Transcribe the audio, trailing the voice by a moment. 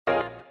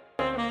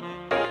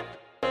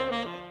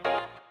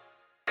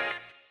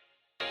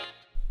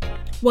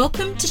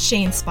Welcome to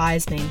She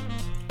Inspires Me.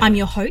 I'm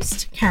your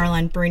host,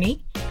 Caroline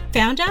Bruni,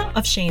 founder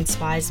of She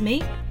Inspires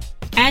Me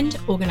and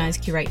Organise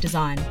Curate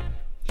Design.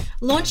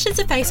 Launched as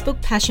a Facebook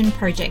passion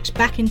project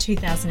back in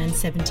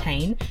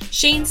 2017,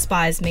 She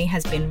Inspires Me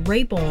has been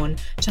reborn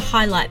to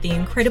highlight the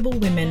incredible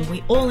women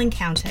we all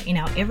encounter in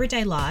our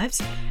everyday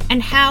lives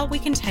and how we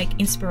can take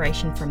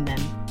inspiration from them.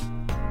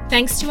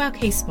 Thanks to our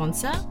key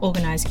sponsor,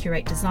 Organise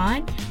Curate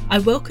Design, I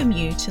welcome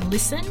you to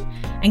listen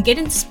and get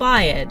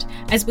inspired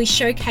as we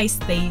showcase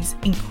these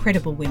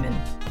incredible women.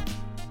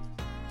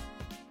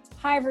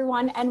 Hi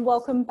everyone, and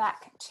welcome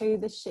back to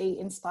the She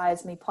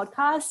Inspires Me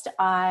podcast.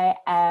 I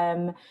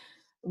am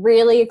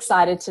really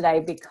excited today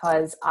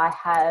because I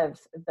have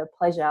the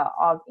pleasure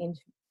of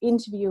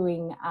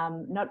interviewing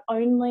not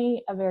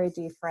only a very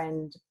dear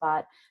friend,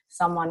 but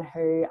someone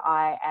who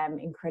I am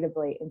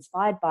incredibly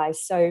inspired by.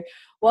 So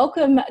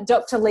welcome,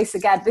 Dr. Lisa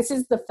Gadd. This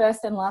is the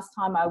first and last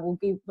time I will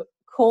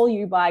call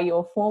you by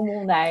your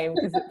formal name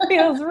because it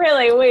feels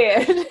really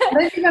weird. I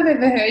don't think I've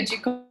ever heard you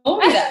call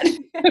me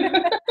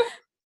that.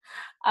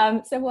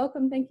 So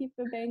welcome. Thank you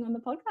for being on the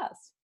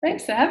podcast.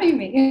 Thanks for having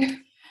me.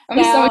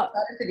 I'm so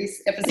excited for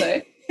this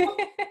episode.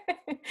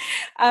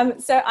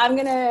 So I'm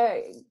going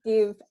to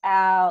give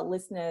our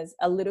listeners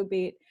a little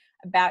bit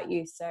about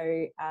you so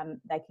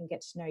they can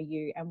get to know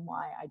you and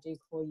why I do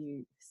call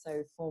you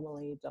so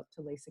formally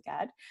Dr. Lisa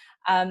Gadd,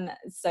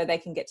 so they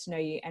can get to know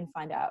you and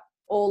find out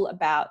all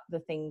about the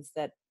things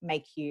that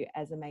make you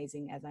as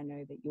amazing as I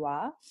know that you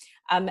are.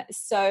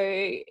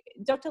 So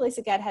Dr.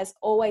 Lisa Gadd has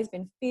always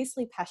been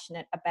fiercely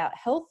passionate about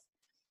health.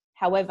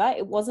 However,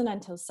 it wasn't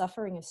until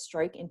suffering a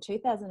stroke in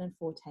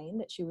 2014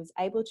 that she was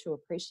able to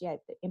appreciate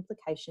the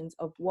implications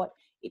of what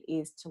it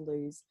is to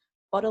lose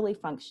bodily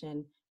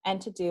function and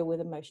to deal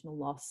with emotional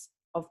loss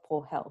of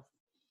poor health,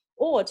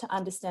 or to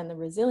understand the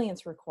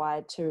resilience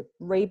required to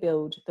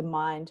rebuild the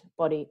mind,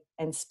 body,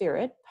 and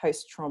spirit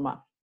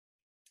post-trauma.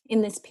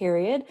 In this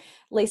period,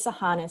 Lisa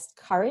harnessed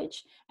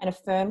courage and a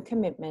firm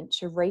commitment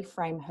to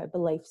reframe her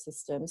belief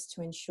systems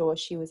to ensure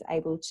she was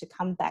able to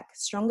come back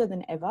stronger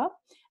than ever,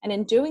 and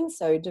in doing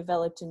so,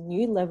 developed a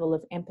new level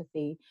of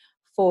empathy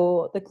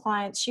for the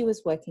clients she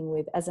was working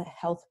with as a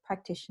health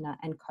practitioner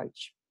and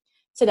coach.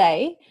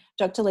 Today,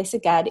 Dr. Lisa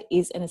Gadd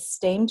is an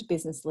esteemed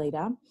business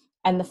leader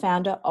and the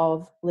founder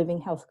of Living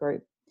Health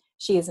Group.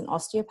 She is an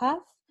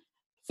osteopath,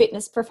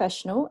 fitness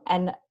professional,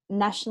 and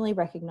nationally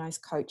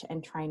recognised coach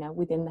and trainer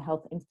within the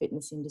health and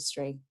fitness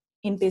industry.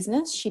 In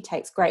business, she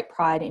takes great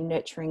pride in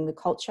nurturing the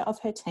culture of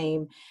her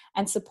team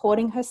and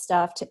supporting her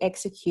staff to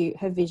execute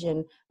her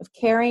vision of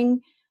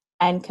caring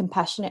and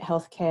compassionate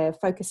healthcare,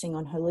 focusing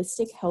on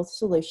holistic health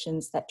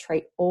solutions that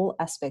treat all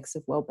aspects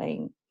of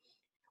well-being.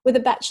 With a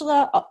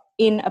Bachelor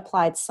in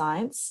Applied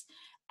Science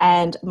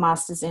and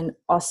Masters in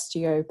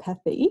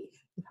Osteopathy,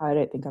 I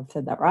don't think I've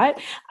said that right,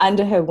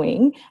 under her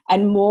wing,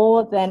 and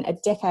more than a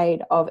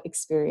decade of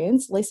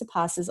experience, Lisa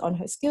passes on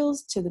her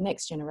skills to the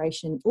next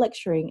generation,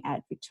 lecturing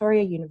at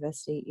Victoria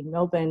University in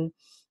Melbourne,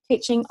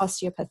 teaching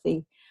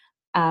osteopathy.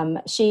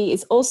 She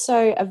is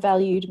also a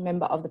valued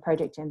member of the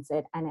Project Gen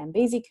Z and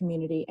Ambezi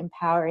community,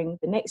 empowering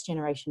the next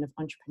generation of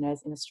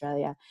entrepreneurs in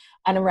Australia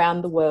and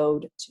around the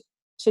world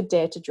to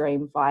dare to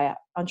dream via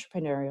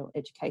entrepreneurial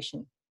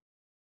education.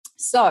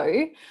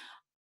 So,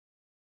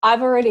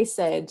 I've already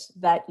said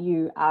that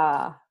you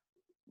are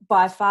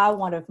by far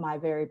one of my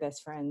very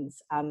best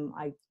friends.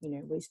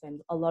 We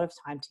spend a lot of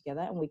time together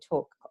and we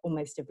talk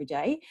almost every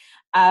day.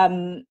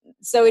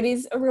 So it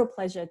is a real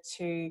pleasure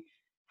to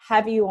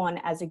have you on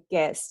as a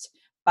guest,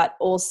 but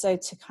also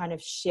to kind of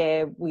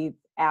share with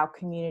our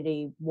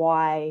community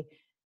why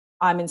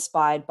I'm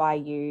inspired by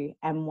you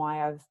and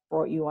why I've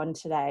brought you on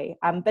today.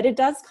 But it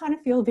does kind of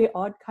feel a bit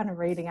odd kind of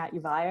reading out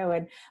your bio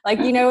and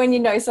when you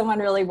know someone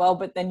really well,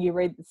 but then you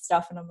read the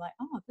stuff and I'm like,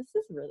 oh, this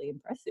is really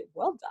impressive.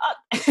 Well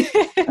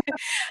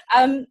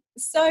done.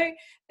 So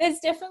there's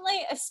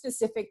definitely a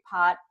specific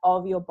part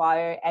of your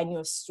bio and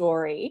your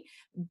story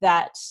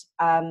that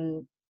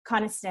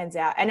kind of stands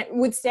out, and it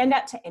would stand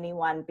out to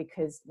anyone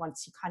because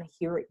once you kind of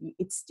hear it,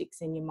 it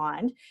sticks in your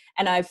mind.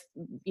 And I've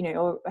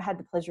had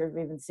the pleasure of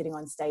even sitting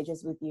on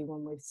stages with you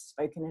when we've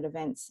spoken at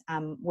events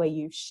where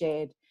you've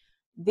shared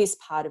this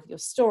part of your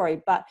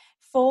story. But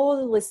for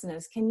the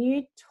listeners, can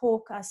you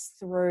talk us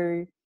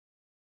through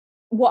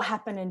what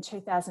happened in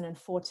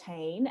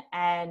 2014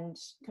 and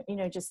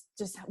just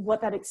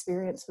what that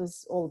experience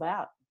was all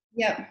about?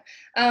 Yeah.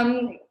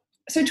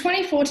 So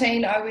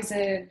 2014, I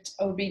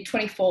would be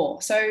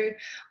 24. So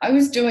I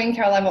was doing,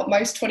 Caroline, what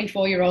most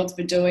 24-year-olds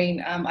were doing.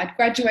 I'd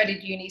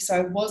graduated uni, so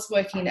I was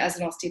working as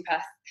an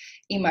osteopath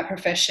in my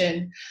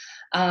profession.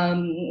 I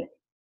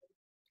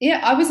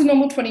was a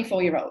normal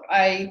 24-year-old.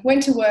 I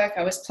went to work.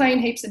 I was playing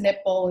heaps of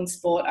netball and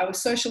sport. I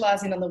was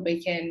socialising on the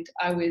weekend.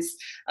 I was,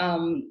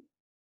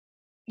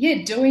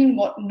 doing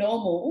what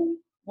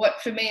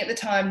for me at the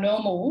time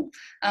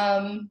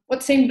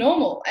what seemed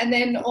normal. And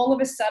then all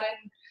of a sudden,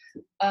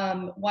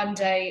 one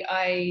day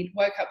I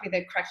woke up with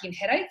a cracking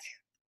headache,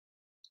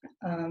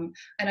 and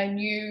I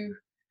knew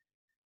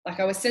Like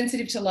I was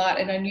sensitive to light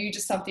and I knew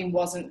just something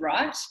wasn't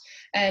right.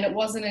 And it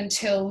wasn't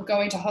until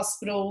going to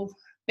hospital,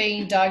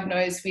 being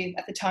diagnosed with,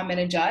 at the time,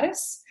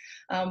 meningitis,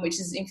 which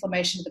is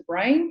inflammation of the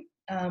brain.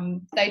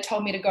 They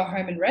told me to go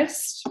home and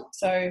rest.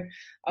 So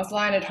I was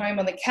lying at home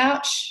on the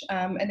couch,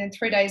 and then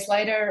 3 days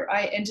later,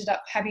 I ended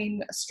up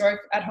having a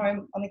stroke at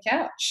home on the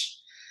couch.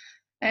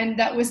 And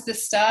that was the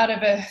start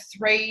of a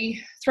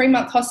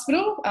three-month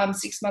hospital,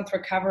 6-month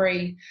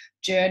recovery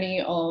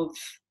journey of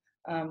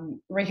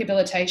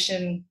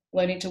rehabilitation,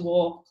 learning to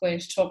walk, learning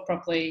to talk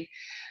properly,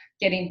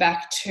 getting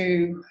back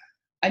to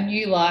a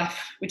new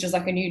life, which is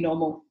like a new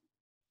normal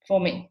for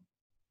me.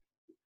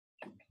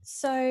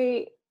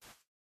 So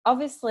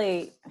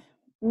obviously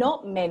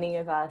not many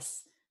of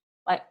us,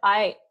 like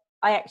I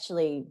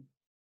actually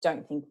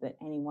don't think that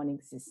anyone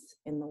exists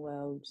in the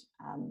world,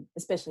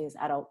 especially as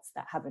adults,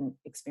 that haven't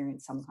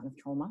experienced some kind of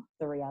trauma.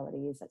 The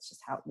reality is that's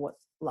just what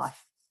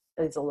life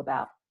is all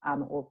about,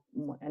 or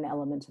an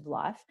element of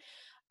life.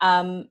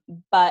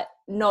 But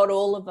not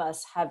all of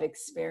us have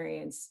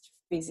experienced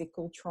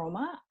physical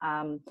trauma.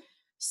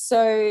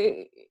 So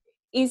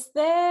is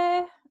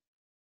there,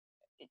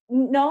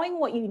 knowing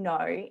what you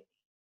know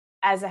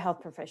as a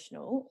health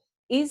professional,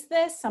 is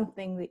there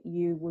something that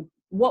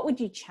what would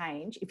you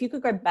change if you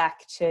could go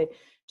back to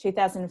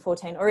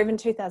 2014 or even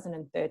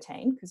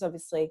 2013? Because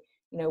obviously,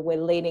 we're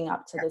leading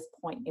up to this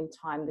point in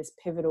time, this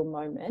pivotal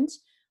moment.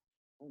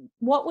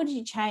 What would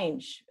you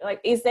change? Like,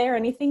 is there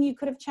anything you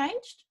could have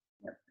changed?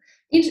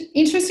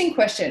 Interesting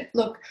question.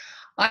 Look,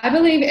 I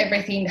believe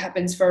everything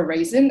happens for a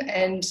reason,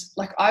 and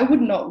like I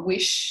would not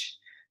wish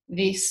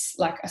this,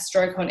 like a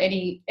stroke, on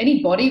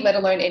anybody, let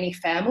alone any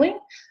family.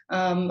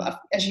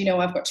 As you know,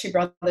 I've got 2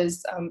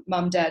 brothers,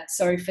 mum, dad.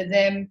 So for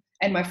them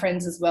and my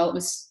friends as well,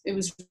 it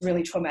was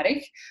really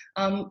traumatic.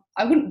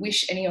 I wouldn't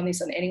wish any on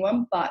this on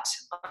anyone, but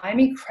I'm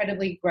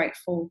incredibly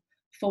grateful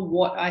for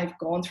what I've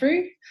gone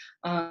through,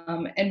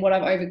 and what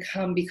I've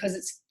overcome, because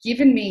it's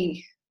given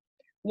me,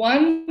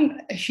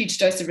 one, a huge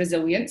dose of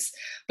resilience,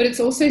 but it's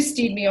also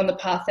steered me on the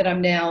path that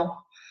I'm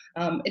now.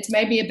 It's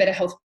made me a better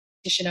health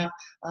practitioner.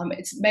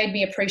 It's made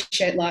me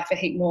appreciate life a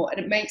heap more, and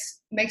it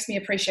makes me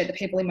appreciate the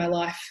people in my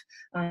life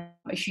a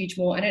huge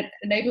more, and it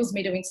enables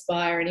me to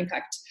inspire and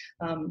impact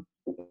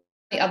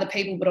the other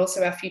people, but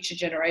also our future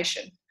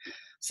generation.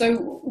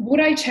 So would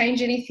I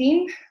change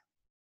anything?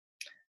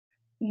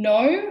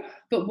 No,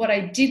 but what I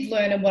did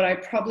learn, and what I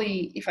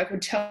probably, if I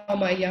could tell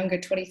my younger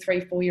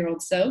 23,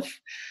 4-year-old self,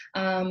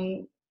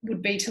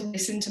 would be to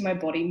listen to my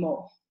body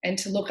more and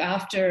to look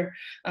after,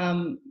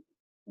 to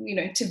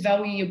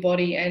value your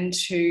body, and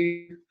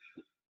to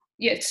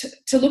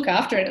look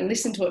after it and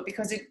listen to it,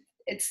 because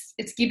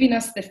it's giving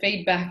us the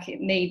feedback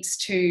it needs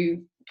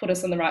to put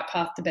us on the right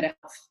path to better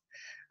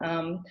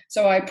health.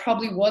 So I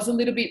probably was a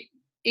little bit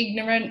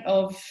ignorant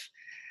of,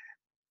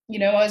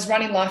 I was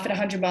running life at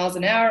 100 miles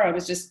an hour. I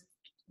was just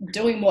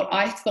doing what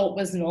I thought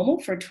was normal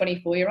for a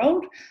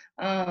 24-year-old.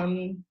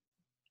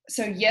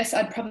 So yes,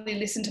 I'd probably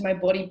listen to my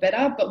body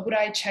better, but would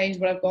I change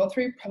what I've gone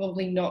through?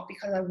 Probably not,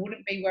 because I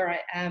wouldn't be where I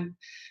am,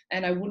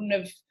 and I wouldn't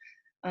have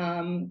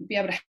be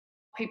able to help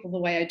people the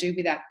way I do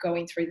without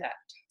going through that.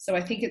 So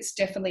I think it's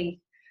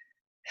definitely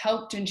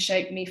helped and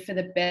shaped me for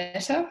the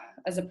better,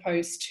 as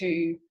opposed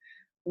to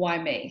why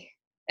me.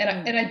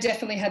 And I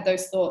definitely had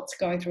those thoughts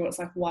going through. It's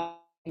like, why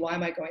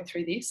am I going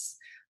through this?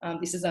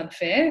 This is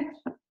unfair.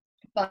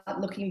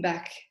 But looking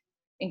back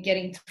and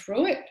getting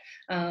through it,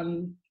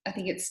 I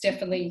think it's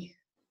definitely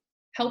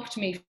helped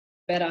me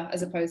better,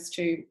 as opposed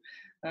to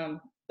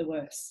the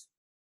worse.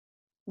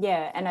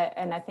 Yeah,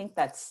 and I think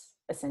that's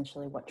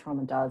essentially what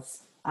trauma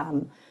does.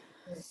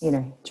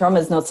 Trauma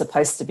is not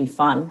supposed to be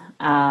fun,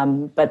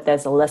 but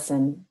there's a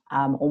lesson,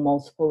 or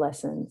multiple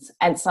lessons,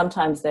 and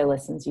sometimes they're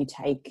lessons you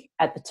take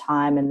at the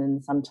time, and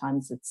then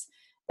sometimes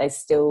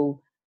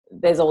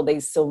there's all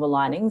these silver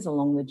linings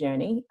along the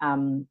journey.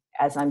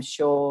 As I'm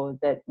sure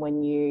that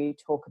when you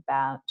talk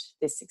about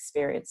this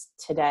experience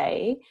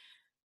today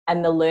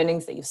and the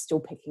learnings that you're still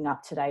picking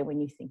up today,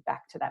 when you think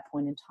back to that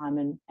point in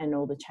time and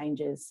all the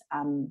changes,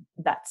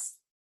 that's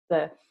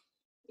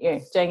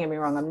don't get me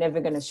wrong, I'm never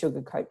going to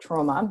sugarcoat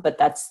trauma, but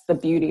that's the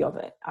beauty of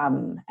it.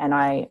 And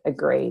I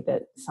agree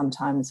that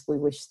sometimes we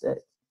wish that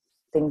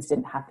things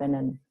didn't happen,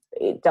 and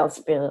it does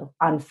feel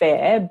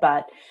unfair,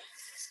 but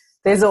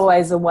there's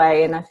always a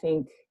way. And I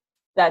think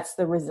that's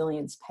the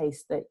resilience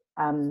piece that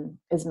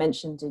is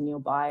mentioned in your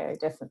bio,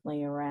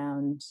 definitely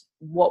around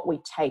what we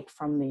take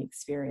from the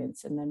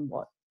experience and then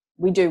what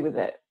we do with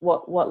it,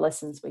 what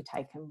lessons we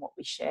take and what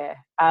we share.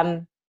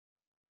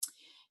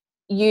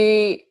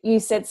 You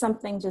said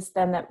something just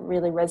then that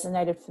really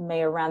resonated for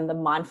me around the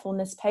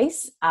mindfulness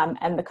piece,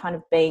 and the kind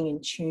of being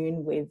in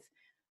tune with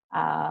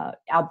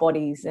our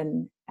bodies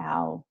and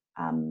our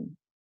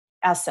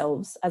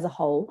ourselves as a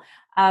whole.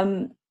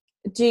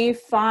 Do you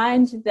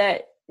find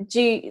that,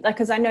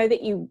 because I know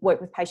that you work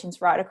with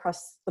patients right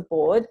across the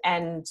board,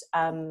 and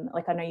I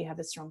know you have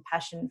a strong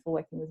passion for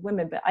working with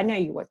women, but I know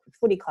you work with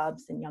footy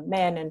clubs and young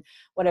men and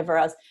whatever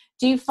else.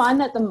 Do you find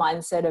that the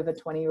mindset of a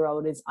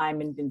 20-year-old is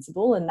I'm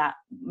invincible, and that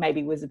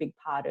maybe was a big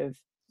part of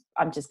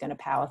I'm just going to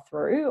power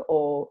through?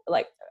 Or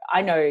like,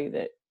 I know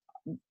that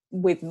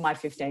with my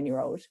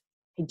 15-year-old,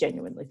 he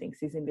genuinely thinks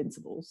he's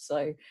invincible.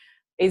 So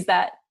is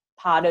that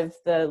part of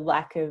the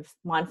lack of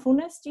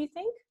mindfulness, do you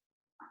think?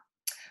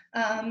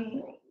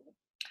 I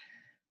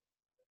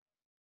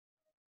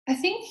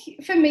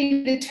think for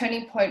me, the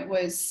turning point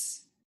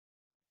was,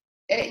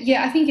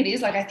 I think it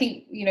is. Like, I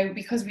think,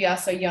 because we are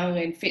so young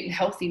and fit and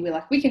healthy, we're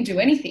like, we can do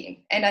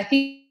anything. And I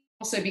think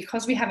also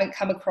because we haven't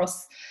come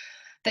across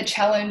the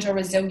challenge or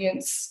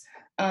resilience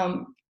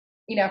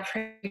in our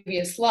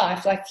previous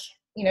life, like,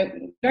 we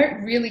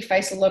don't really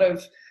face a lot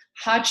of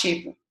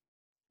hardship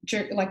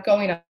like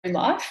going through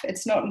life.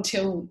 It's not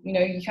until,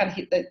 you kind of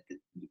hit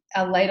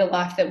our later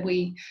life that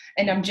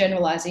and I'm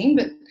generalizing,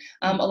 but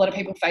a lot of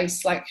people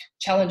face like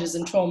challenges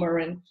and trauma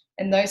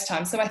and those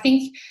times. So I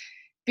think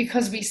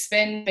because we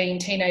spend being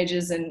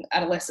teenagers and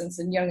adolescents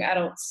and young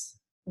adults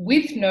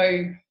with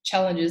no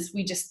challenges,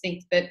 we just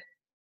think that,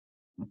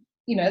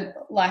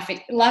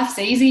 life's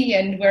easy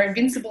and we're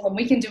invincible and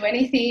we can do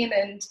anything.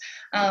 And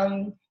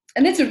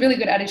that's a really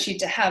good attitude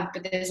to have,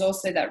 but there's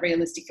also that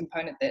realistic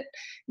component that,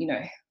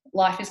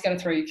 life is going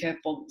to throw you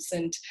curveballs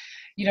and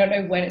you don't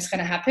know when it's going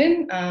to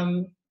happen.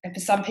 And for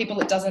some people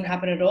it doesn't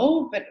happen at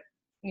all, but,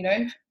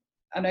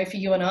 I know for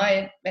you and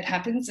I, it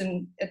happens,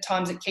 and at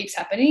times it keeps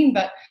happening,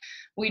 but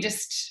we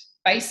just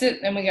face it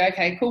and we go,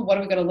 okay, cool. What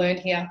are we going to learn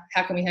here?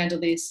 How can we handle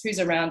this? Who's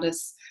around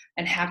us?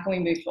 And how can we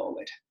move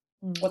forward?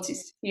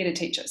 What's here to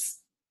teach us?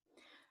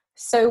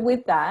 So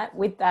with that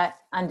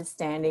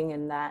understanding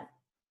and that,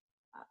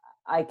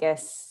 I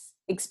guess,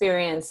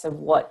 experience of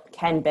what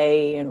can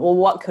be or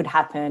what could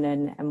happen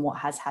and what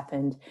has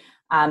happened,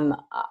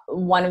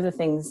 one of the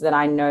things that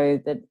I know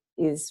that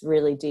is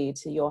really dear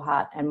to your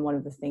heart, and one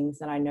of the things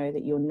that I know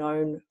that you're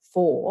known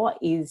for,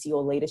 is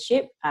your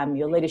leadership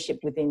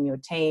within your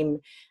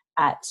team,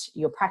 at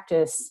your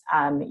practice,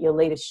 your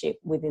leadership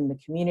within the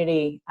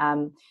community,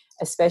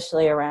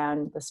 especially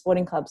around the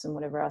sporting clubs and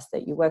whatever else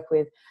that you work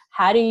with.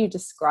 How do you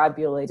describe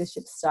your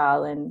leadership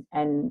style, and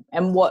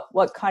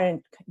what kind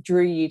of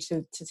drew you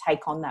to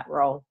take on that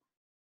role?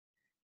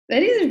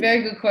 That is a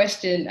very good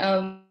question.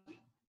 And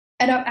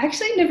I've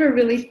actually never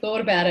really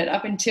thought about it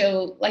up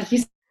until, like you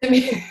said,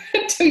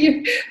 until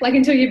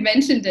you've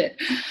mentioned it.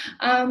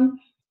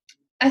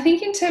 I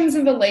think in terms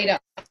of a leader,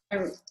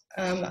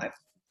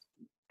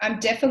 I'm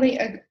definitely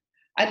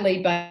I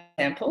lead by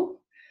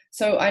example.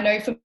 So I know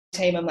for my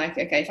team, I'm like,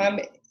 okay,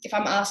 if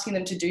I'm asking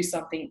them to do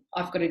something,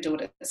 I've got to do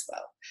it as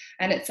well.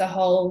 And it's a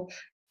whole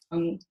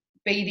be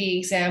the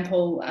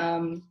example.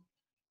 I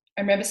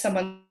remember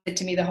someone said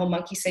to me, the whole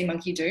monkey see,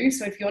 monkey do.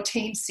 So if your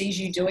team sees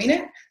you doing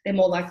it, they're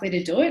more likely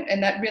to do it.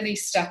 And that really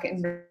stuck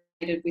and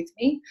resonated with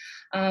me.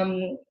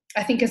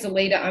 I think as a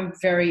leader, I'm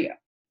very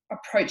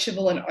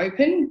approachable and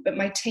open, but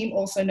my team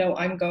also know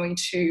I'm going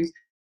to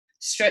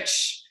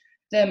stretch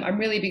them. I'm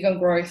really big on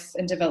growth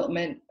and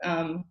development.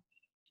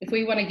 If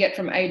we want to get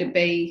from A to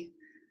B,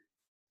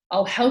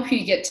 I'll help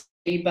you get to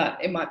B, but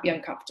it might be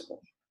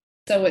uncomfortable.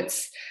 So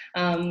it's,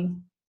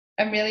 I'm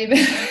really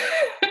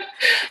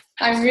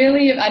I know what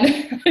you're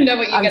going to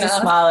ask. I'm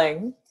just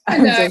smiling. I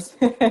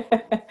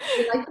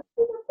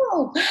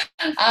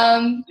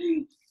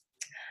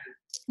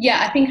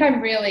think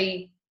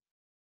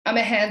I'm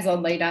a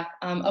hands-on leader.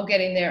 I'll get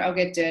in there, I'll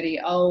get dirty,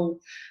 I'll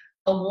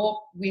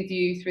walk with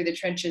you through the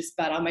trenches,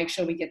 but I'll make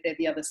sure we get there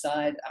the other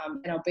side,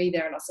 and I'll be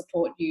there and I'll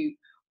support you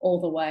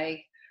all the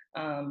way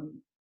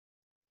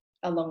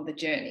along the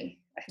journey.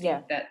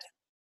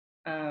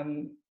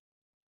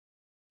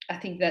 I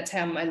think that's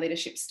how my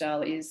leadership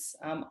style is.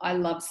 I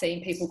love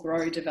seeing people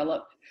grow,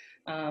 develop,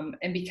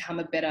 and become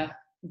a better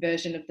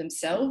version of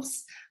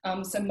themselves.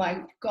 So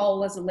my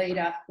goal as a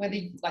leader, whether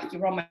like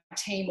you're on my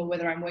team or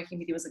whether I'm working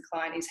with you as a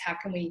client, is how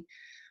can we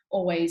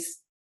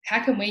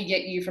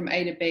get you from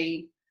A to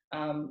B,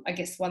 I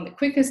guess one, the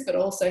quickest, but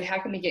also how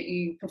can we get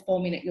you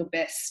performing at your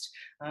best,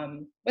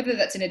 whether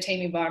that's in a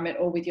team environment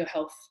or with your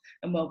health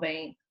and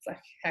well-being. It's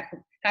like,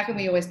 how can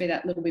we always be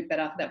that little bit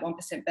better, that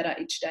 1% better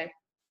each day?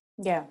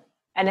 Yeah.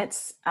 And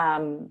it's,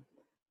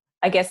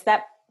 I guess,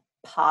 that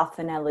path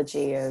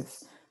analogy of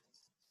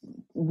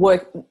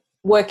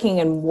working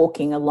and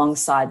walking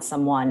alongside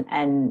someone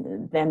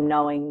and them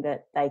knowing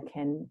that they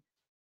can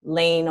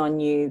lean on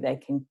you, they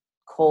can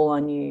call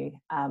on you,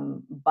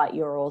 but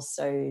you're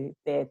also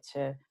there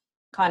to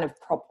kind of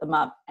prop them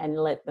up and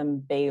let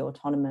them be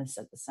autonomous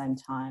at the same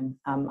time.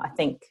 I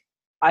think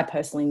I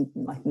personally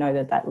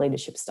know that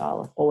leadership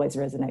style always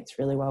resonates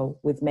really well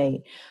with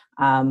me,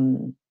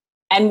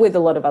 and with a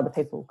lot of other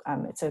people.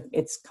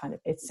 It's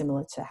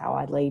similar to how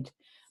I lead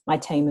my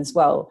team as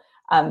well.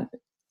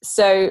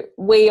 So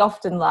we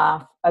often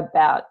laugh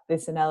about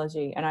this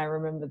analogy, and I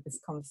remember this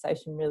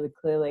conversation really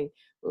clearly.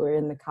 We were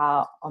in the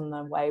car on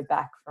the way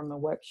back from a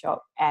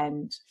workshop,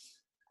 and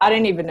I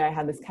don't even know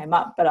how this came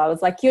up, but I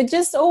was like, you're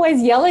just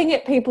always yelling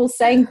at people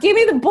saying, give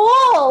me the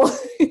ball.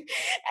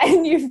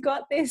 And you've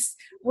got this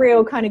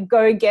real kind of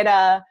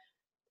go-getter,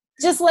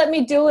 just let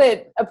me do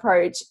it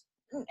approach.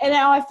 And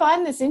now I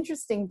find this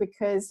interesting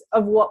because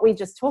of what we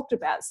just talked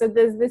about. So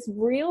there's this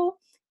real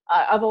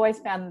I've always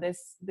found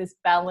this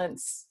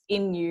balance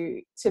in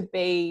you to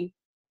be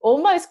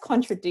almost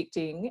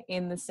contradicting,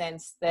 in the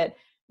sense that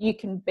you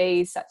can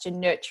be such a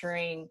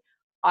nurturing,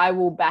 I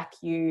will back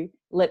you,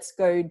 let's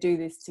go do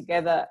this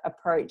together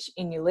approach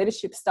in your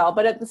leadership style.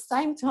 But at the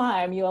same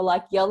time, you're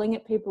like yelling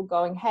at people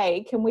going,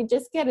 hey, can we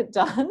just get it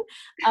done?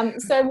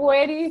 So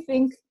where do you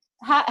think,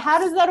 how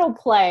does that all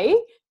play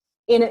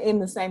in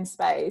the same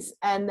space?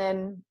 And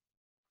then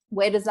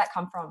where does that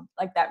come from?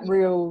 Like that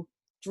real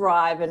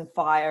drive and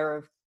fire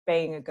of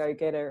being a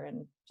go-getter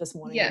and just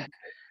wanting to.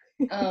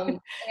 Add a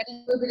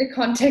little bit of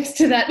context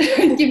to that.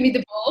 Give me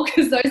the ball,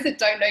 because those that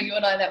don't know you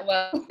and I that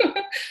well,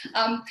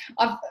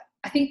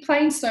 I think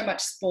playing so much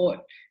sport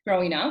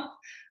growing up,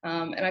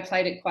 and I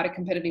played at quite a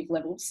competitive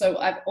level, so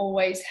I've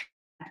always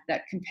had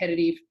that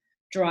competitive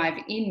drive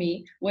in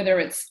me, whether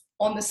it's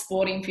on the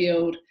sporting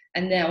field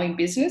and now in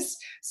business.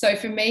 So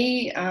for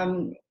me,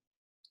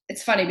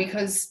 it's funny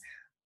because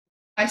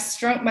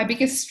my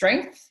biggest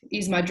strength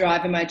is my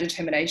drive and my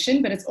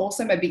determination, but it's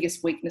also my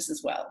biggest weakness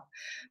as well.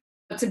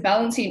 It's a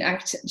balancing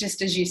act,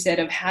 just as you said,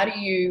 of how do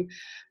you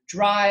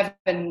drive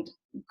and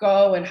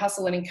go and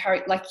hustle and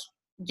encourage, like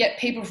get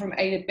people from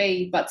A to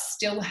B, but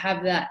still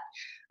have that,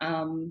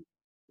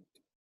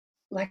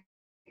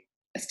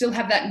 still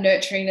have that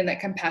nurturing and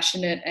that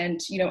compassionate, and,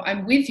 you know,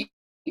 I'm with you,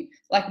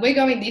 like we're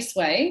going this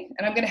way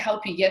and I'm going to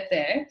help you get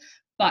there,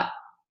 but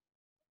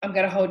I'm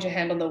going to hold your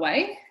hand on the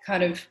way,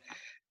 kind of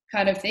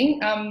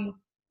thing. And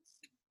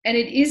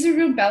it is a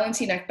real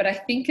balancing act, but I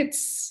think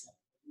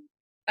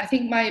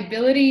my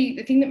ability,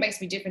 the thing that makes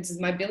me different is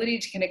my ability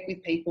to connect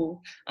with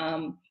people,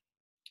 and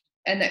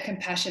that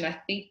compassion. I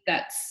think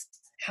that's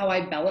how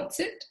I balance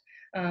it.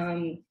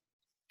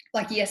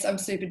 Like, yes, I'm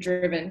super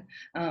driven,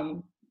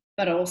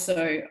 but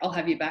also I'll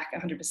have you back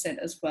 100%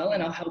 as well,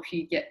 and I'll help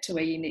you get to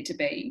where you need to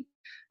be,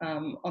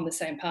 on the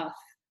same path,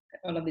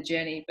 on the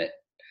journey. But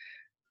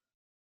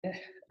yeah.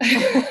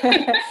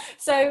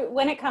 So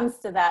when it comes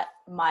to that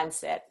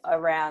mindset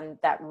around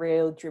that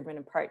real driven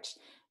approach,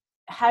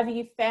 have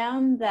you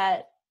found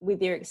that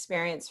with your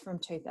experience from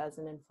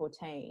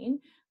 2014,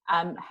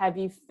 have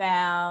you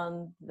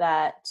found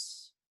that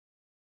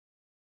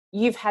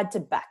you've had to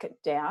back it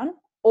down,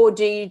 or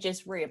do you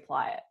just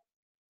reapply it?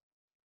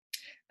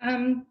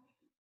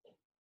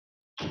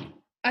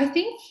 I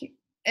think,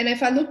 and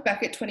if I look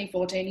back at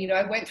 2014, you know,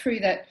 I went through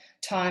that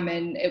time,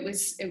 and it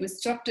was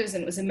doctors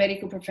and it was a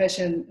medical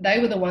profession. They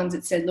were the ones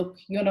that said, look,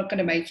 you're not going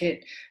to make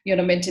it. You're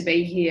not meant to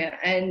be here.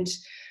 And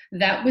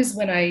that was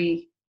when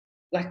it's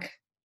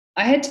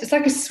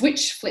like a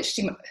switch flicked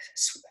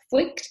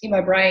in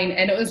my brain.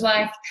 And it was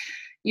like,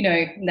 you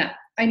know,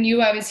 I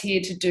knew I was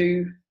here to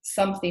do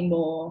something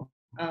more,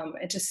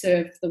 and to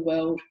serve the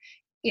world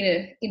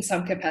in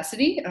some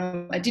capacity.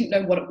 I didn't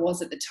know what it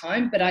was at the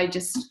time, but I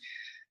just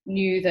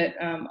knew that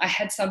I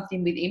had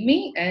something within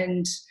me,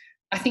 and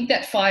I think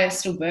that fire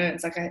still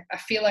burns. Like I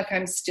feel like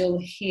I'm still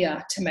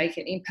here to make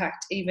an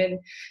impact, even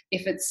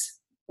if it's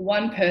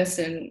one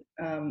person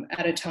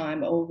at a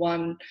time, or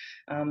one,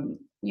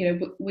 you know,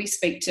 we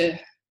speak to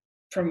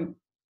from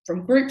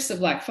groups of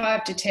like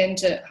 5 to 10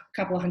 to a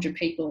couple of hundred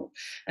people,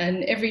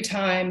 and every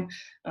time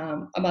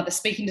I'm either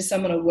speaking to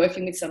someone or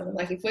working with someone,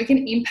 like if we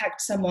can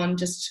impact someone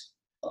just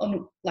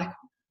on like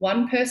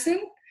one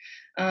person,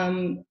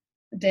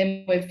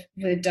 then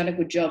we've done a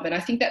good job. And I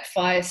think that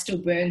fire still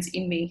burns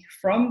in me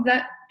from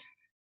then.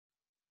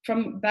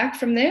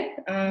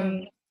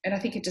 And I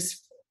think it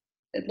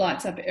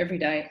lights up every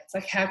day. It's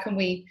like, how can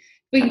we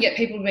can get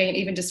people being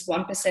even just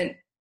 1%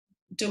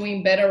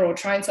 doing better or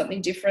trying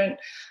something different,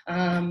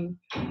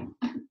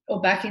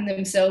 or backing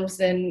themselves,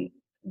 then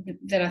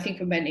I think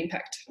we've made an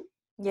impact.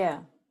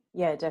 Yeah,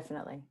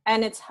 definitely.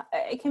 And it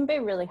can be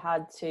really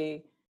hard to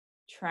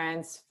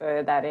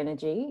transfer that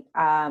energy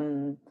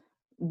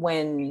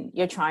when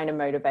you're trying to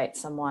motivate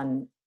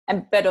someone,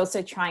 but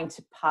also trying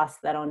to pass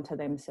that on to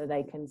them so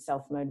they can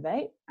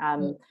self-motivate.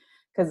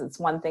 Because it's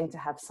one thing to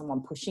have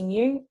someone pushing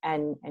you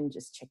and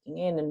just checking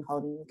in and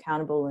holding you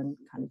accountable and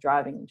kind of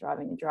driving.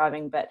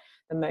 But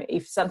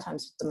if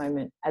sometimes the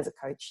moment as a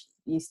coach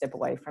you step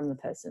away from the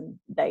person,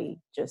 they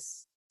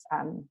just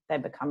they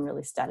become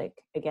really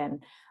static again.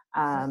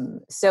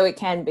 So it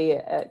can be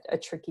a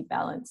tricky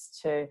balance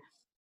to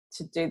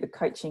do the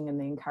coaching and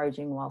the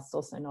encouraging whilst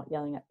also not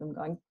yelling at them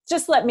going,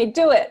 just let me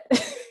do it.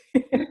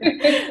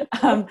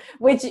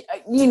 Which,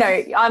 you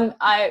know,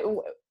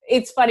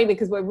 it's funny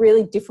because we're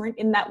really different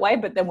in that way,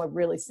 but then we're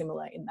really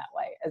similar in that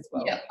way as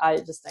well. Yeah. I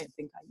just don't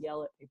think I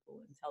yell at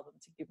people and tell them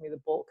to give me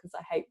the ball because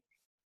I hate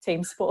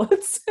team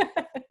sports.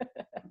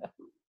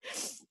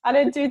 I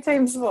don't do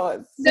team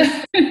sports.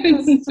 Just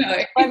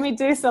let me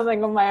do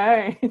something on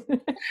my own.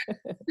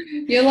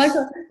 You're like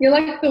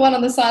the one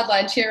on the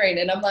sideline cheering,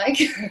 and I'm like,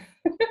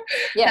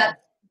 yeah,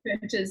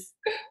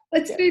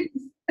 let's do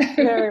this.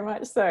 Very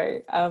much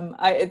so.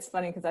 It's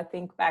funny because I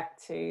think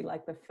back to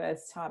like the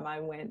first time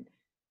I went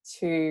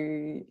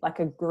to like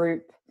a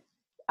group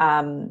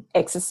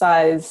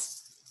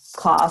exercise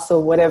class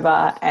or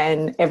whatever,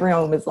 and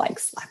everyone was like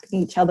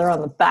slapping each other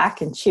on the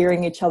back and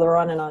cheering each other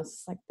on, and I was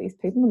just like, these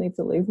people need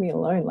to leave me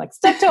alone, like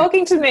stop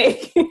talking to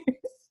me.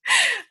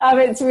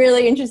 It's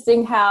really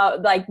interesting how,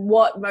 like,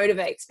 what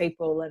motivates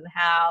people and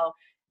how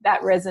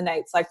that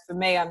resonates. Like for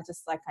me, I'm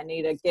just like, I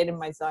need to get in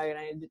my zone,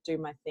 I need to do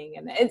my thing.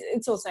 And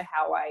it's also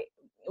how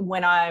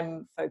when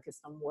I'm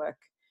focused on work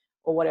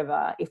or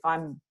whatever, if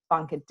I'm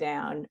bunkered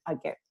down,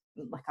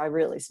 I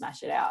really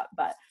smash it out.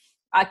 But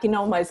I can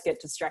almost get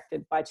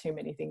distracted by too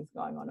many things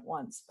going on at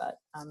once. But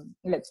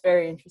it's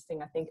very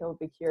interesting. I think I'll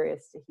be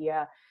curious to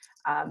hear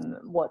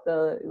what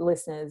the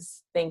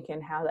listeners think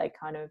and how they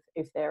kind of,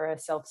 if they're a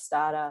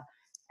self-starter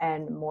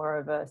and more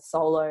of a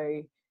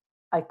solo,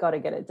 I got to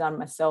get it done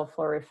myself,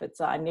 or if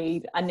it's I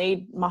need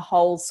my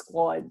whole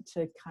squad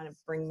to kind of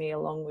bring me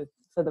along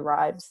for the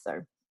ride.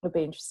 So it'll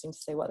be interesting to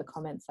see what the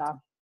comments are.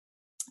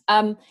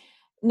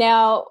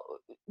 Now,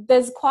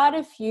 there's quite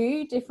a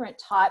few different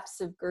types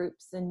of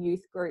groups and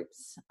youth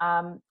groups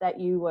that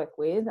you work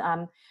with.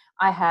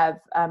 I have,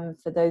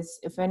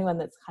 for anyone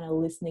that's kind of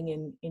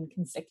listening in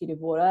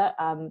consecutive order,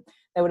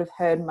 they would have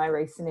heard my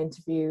recent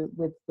interview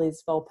with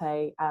Liz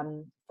Volpe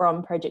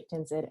from Project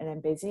NZ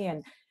and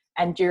MBZ,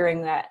 and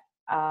during that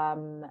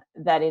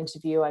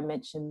interview, I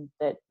mentioned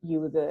that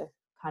you were the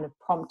kind of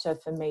prompter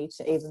for me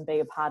to even be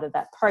a part of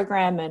that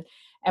program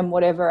and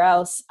whatever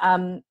else.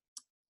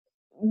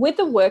 With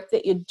the work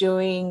that you're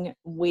doing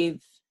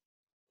with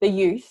the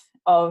youth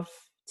of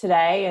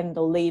today and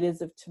the leaders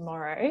of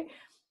tomorrow,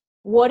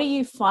 what are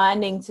you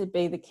finding to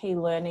be the key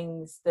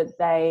learnings that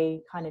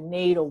they kind of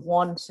need or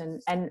want,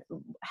 and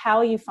how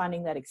are you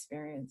finding that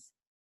experience?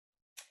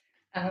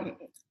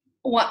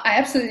 Well, I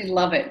absolutely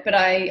love it, but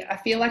I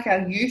feel like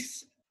our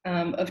youth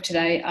of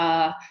today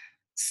are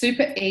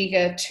super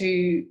eager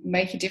to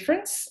make a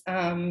difference.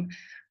 I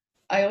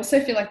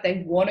also feel like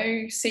they want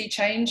to see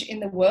change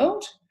in the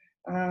world.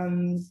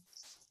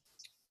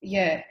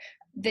 They're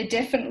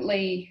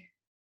definitely,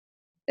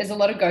 there's a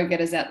lot of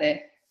go-getters out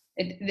there.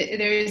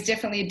 There is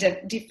definitely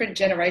a different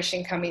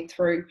generation coming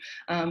through.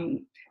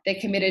 They're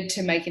committed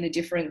to making a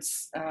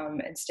difference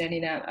and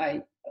standing out,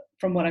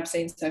 from what I've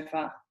seen so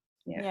far.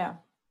 Yeah.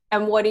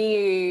 And what do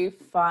you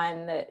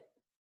find that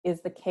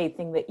is the key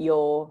thing that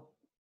you're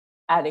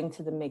adding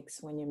to the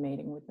mix when you're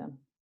meeting with them?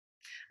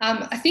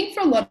 I think for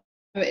a lot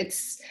of it,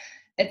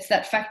 it's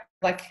that fact,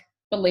 like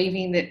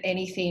believing that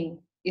anything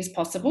is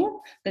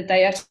possible, that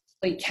they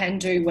actually can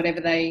do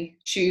whatever they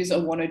choose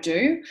or want to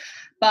do,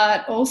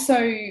 but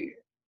also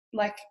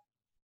like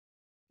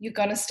you're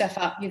going to stuff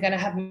up, you're going to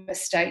have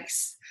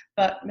mistakes,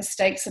 but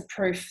mistakes are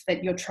proof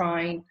that you're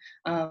trying.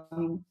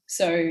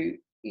 So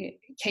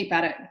keep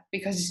at it,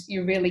 because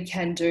you really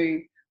can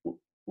do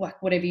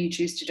whatever you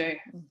choose to do.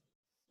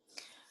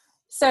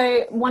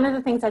 So one of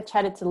the things I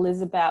chatted to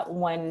Liz about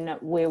when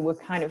we were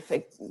kind of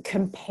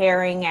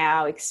comparing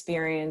our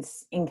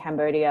experience in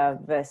Cambodia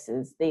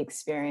versus the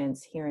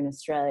experience here in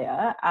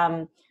Australia,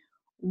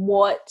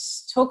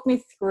 talk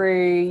me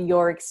through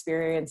your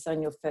experience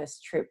on your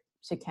first trip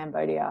to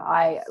Cambodia.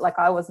 I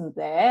wasn't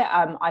there.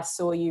 I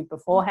saw you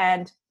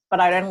beforehand,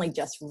 but I'd only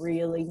just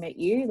really met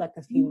you like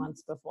a few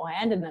months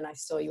beforehand, and then I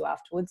saw you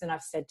afterwards, and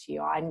I've said to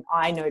you,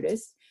 I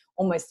noticed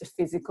almost a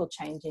physical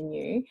change in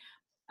you.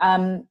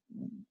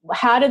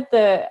 How did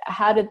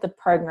the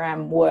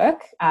program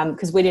work?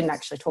 Because we didn't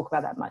actually talk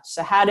about that much.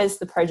 So how does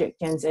the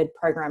Project NZ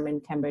program in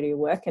Cambodia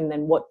work? And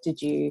then what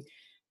did you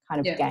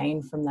kind of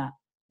gain from that?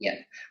 Yeah.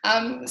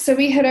 So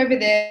we head over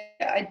there,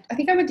 I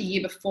think I went the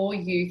year before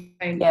you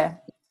came. Yeah.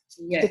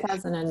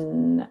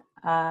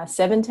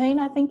 2017,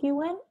 I think you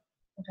went.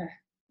 Okay.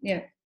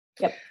 Yeah.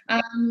 Yep.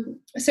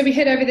 So we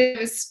head over there.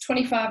 There's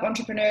 25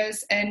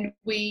 entrepreneurs, and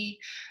we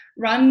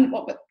run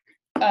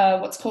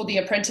what's called the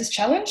Apprentice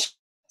Challenge.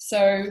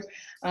 So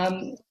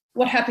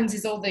what happens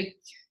is all the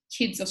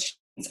kids or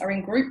students are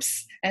in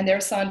groups, and they're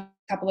assigned a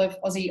couple of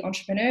Aussie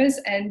entrepreneurs,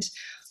 and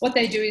what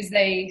they do is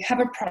they have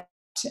a product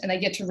and they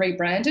get to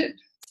rebrand it.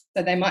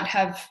 So they might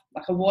have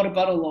like a water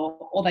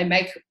bottle, or they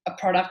make a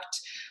product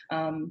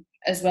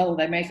as well, or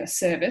they make a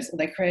service, or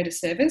they create a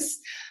service.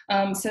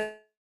 So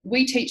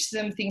we teach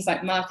them things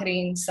like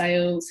marketing,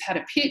 sales, how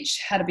to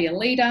pitch, how to be a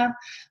leader,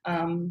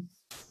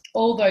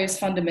 all those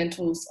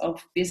fundamentals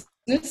of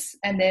business.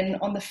 And then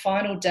on the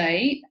final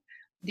day,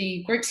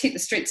 the groups hit the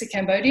streets of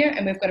Cambodia,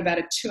 and we've got about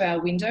a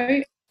 2-hour window,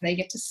 and they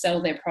get to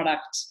sell their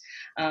product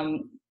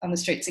on the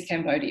streets of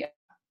Cambodia.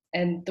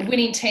 And the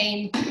winning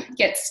team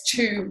gets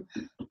to,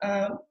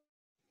 I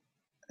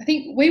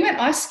think we went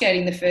ice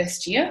skating the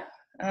first year,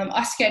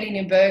 ice skating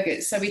in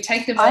burgers. So we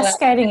take them all ice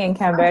skating in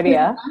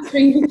Cambodia. Ice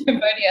skating in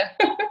Cambodia.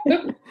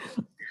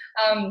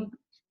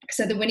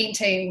 So the winning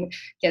team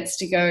gets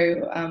to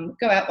go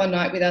out one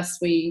night with us.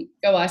 We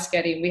go ice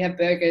skating, we have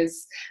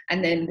burgers,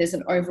 and then there's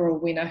an overall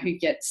winner who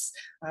gets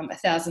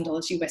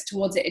 $1,000 US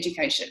towards their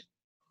education.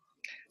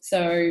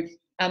 So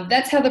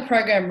that's how the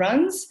program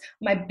runs.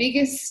 The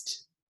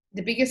biggest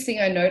thing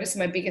I noticed,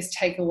 my biggest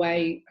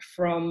takeaway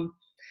from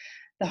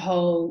the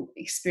whole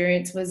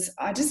experience was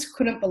I just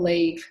couldn't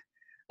believe,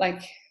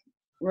 like,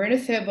 we're in a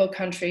third world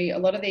country. A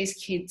lot of these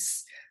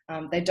kids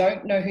They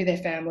don't know who their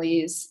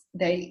family is.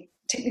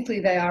 Technically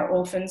they are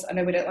orphans. I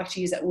know we don't like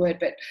to use that word,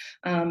 but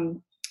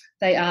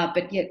they are.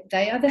 But yet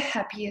they are the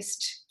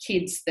happiest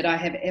kids that I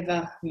have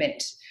ever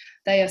met.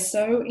 They are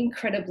so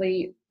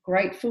incredibly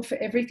grateful for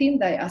everything.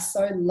 They are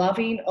so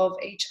loving of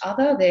each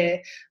other.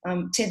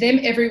 To them,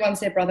 everyone's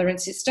their brother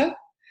and sister.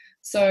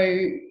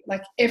 So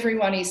like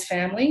everyone is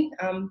family.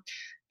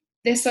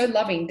 They're so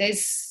loving.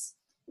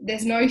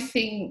 There's no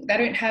thing, they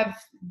don't have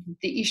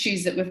the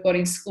issues that we've got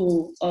in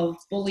school of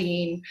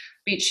bullying,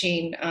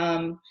 bitching.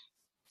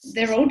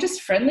 They're all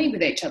just friendly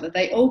with each other.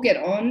 They all get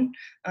on.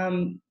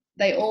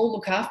 They all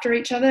look after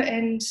each other,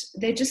 and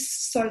they're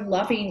just so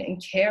loving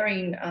and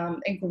caring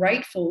and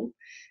grateful,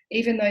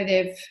 even though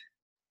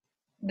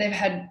they've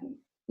had,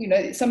 you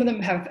know, some of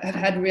them have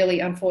had really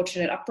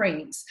unfortunate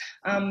upbringings.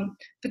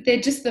 But they're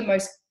just the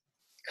most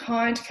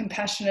kind,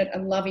 compassionate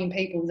and loving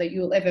people that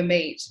you'll ever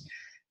meet,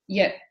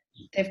 yet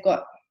they've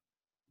got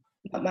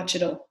not much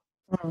at all.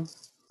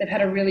 They've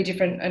had a really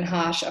different and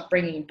harsh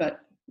upbringing, but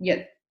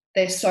yet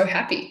they're so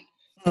happy.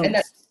 And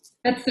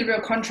that's the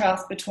real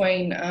contrast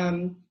between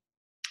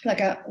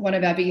one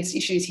of our biggest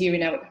issues here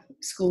in our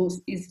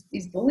schools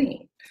is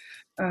bullying.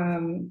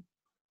 They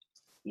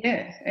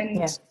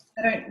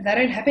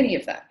don't have any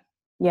of that.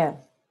 Yeah,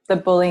 the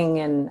bullying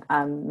and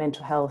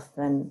mental health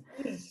and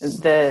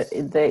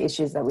the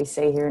issues that we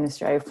see here in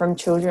Australia from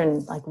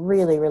children like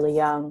really, really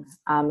young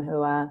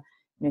who are,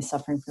 you know,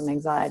 suffering from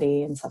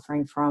anxiety and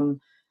suffering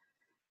from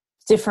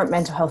different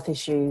mental health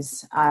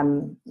issues.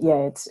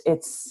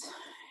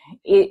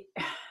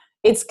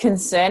 It's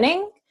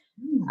concerning.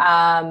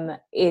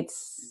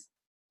 It's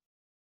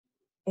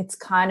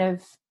kind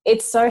of,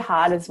 it's so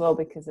hard as well,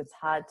 because it's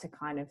hard to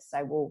kind of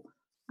say, well,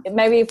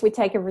 maybe if we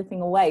take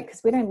everything away,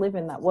 because we don't live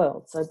in that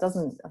world, so it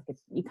doesn't, like,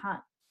 you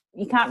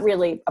can't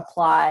really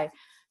apply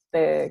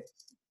the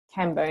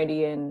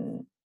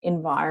Cambodian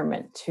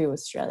environment to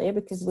Australia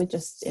because we're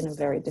just in a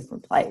very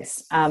different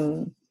place.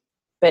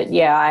 But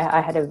yeah, I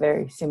had a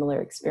very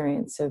similar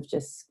experience of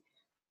just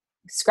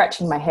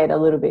scratching my head a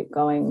little bit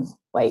going,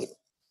 wait,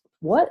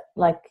 what?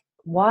 Like,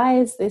 why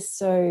is this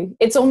so?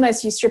 It's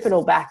almost, you strip it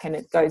all back and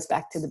it goes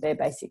back to the bare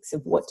basics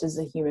of what does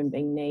a human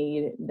being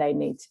need? They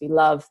need to be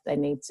loved. They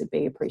need to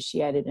be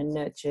appreciated and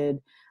nurtured.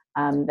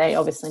 They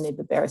obviously need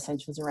the bare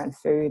essentials around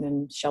food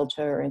and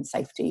shelter and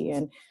safety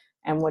and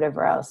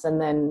whatever else. And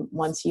then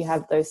once you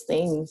have those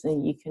things,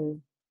 then you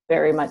can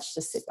very much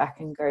just sit back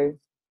and go,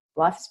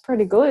 life's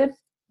pretty good.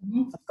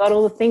 I've got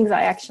all the things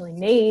I actually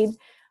need.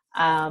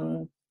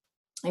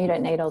 You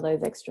don't need all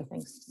those extra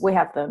things. We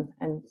have them,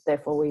 and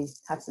therefore we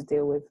have to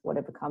deal with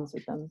whatever comes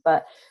with them.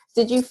 But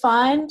did you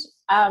find,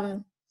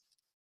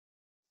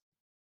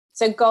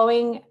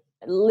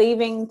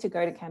 leaving to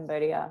go to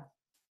Cambodia,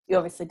 you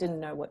obviously didn't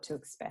know what to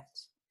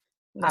expect,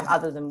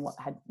 other than what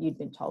you'd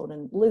been told,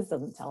 and Liz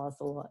doesn't tell us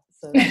a lot,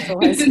 so that's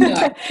always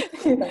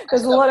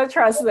there's a lot of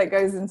trust that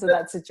goes into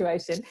that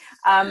situation.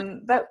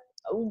 But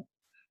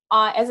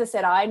as I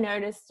said, I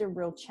noticed a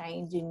real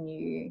change in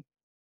you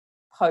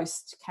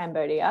post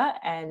Cambodia,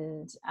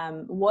 and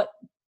what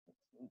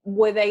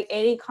were there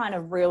any kind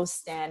of real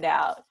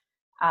standout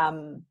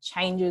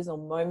changes or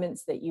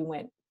moments that you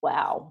went,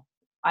 wow,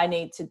 I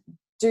need to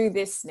do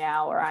this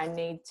now, or I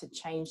need to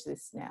change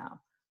this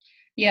now?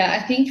 Yeah,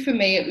 I think for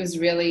me it was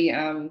really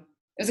it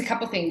was a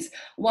couple of things.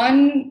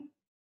 One,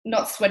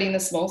 not sweating the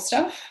small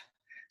stuff.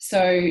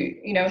 So,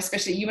 you know,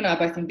 especially you and I are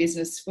both in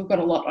business, we've got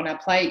a lot on our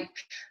plate.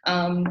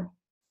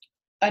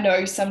 I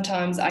know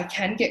sometimes I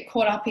can get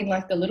caught up in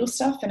like the little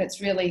stuff, and it's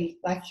really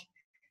like,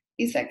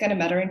 is that going to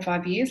matter in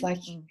 5 years? Like,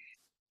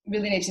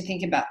 really need to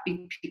think about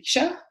big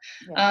picture.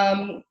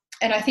 And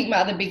I think my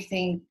other big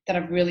thing that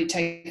I've really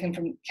taken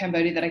from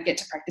Cambodia that I get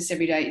to practice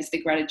every day is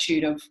the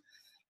gratitude of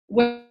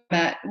where I'm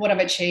at, what I've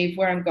achieved,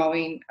 where I'm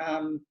going.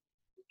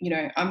 You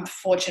know, I'm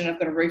fortunate. I've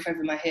got a roof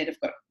over my head. I've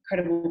got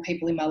incredible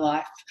people in my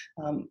life.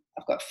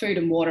 I've got food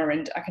and water,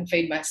 and I can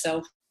feed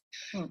myself.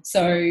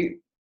 So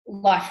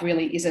life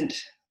really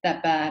isn't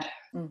that bad.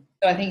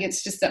 So I think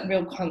it's just that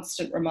real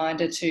constant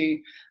reminder to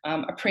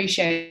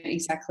appreciate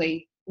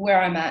exactly where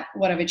I'm at,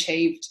 what I've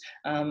achieved,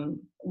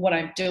 what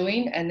I'm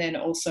doing, and then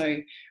also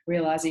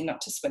realising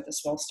not to sweat the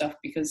small stuff,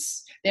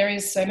 because there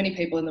is so many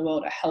people in the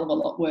world a hell of a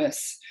lot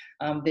worse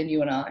than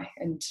you and I.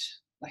 And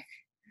like,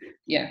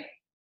 yeah,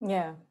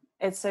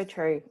 it's so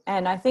true.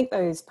 And I think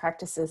those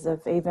practices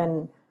of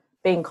even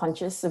being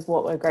conscious of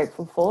what we're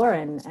grateful for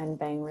and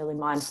being really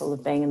mindful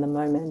of being in the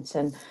moment,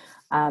 and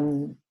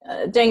don't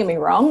get me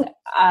wrong,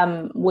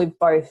 we've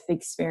both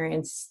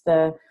experienced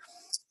the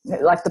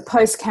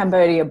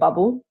post-Cambodia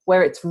bubble,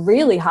 where it's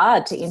really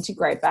hard to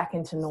integrate back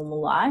into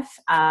normal life,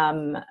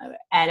 and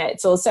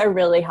it's also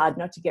really hard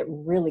not to get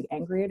really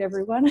angry at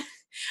everyone.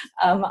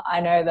 I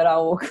know that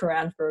I'll walk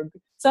around for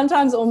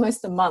sometimes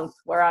almost a month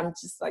where I'm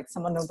just like,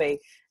 someone will be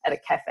at a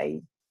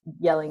cafe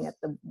yelling at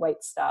the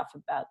wait staff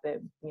about their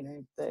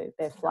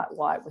flat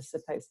white was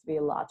supposed to be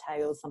a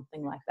latte or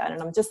something like that, and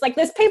I'm just like,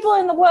 there's people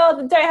in the world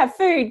that don't have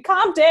food,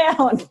 calm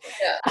down.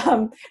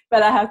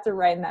 But I have to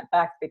rein that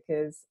back,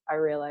 because I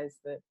realized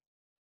that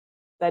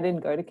they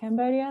didn't go to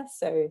Cambodia,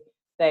 so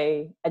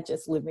they are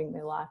just living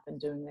their life and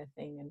doing their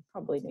thing and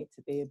probably need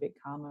to be a bit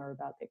calmer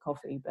about their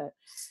coffee. But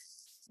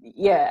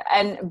yeah,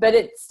 but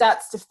it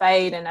starts to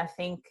fade. And I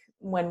think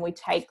when we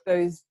take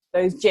those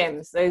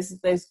gems,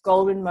 those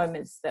golden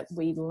moments that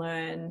we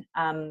learn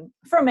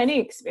from any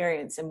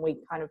experience, and we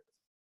kind of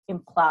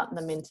implant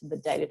them into the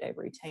day-to-day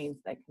routines,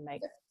 that can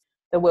make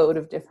the world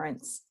of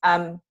difference.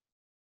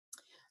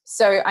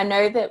 So I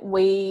know that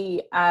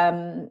we're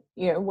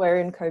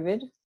in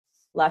COVID.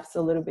 Life's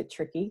a little bit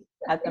tricky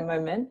at the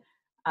moment.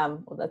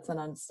 Well, that's an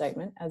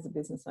understatement as a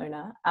business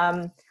owner.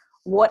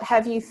 What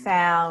have you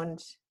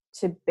found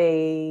to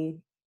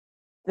be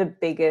the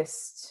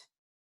biggest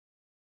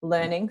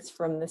learnings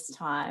from this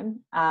time?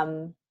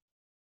 And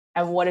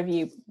what have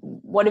you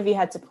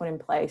had to put in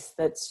place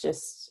that's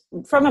just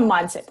from a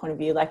mindset point of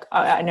view? Like,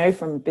 I know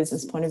from a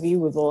business point of view,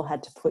 we've all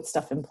had to put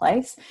stuff in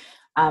place.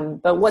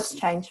 But what's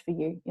changed for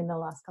you in the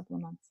last couple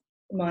of months?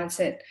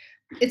 Mindset.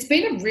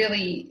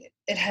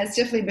 It has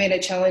definitely been a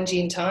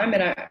challenging time.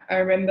 And I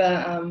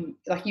remember,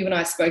 like you and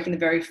I spoke in the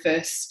very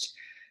first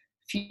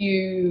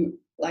few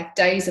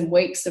days and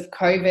weeks of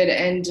COVID,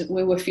 and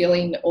we were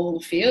feeling all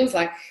the feels.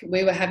 Like,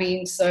 we were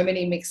having so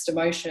many mixed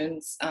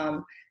emotions.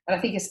 And I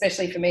think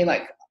especially for me,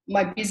 like,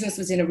 my business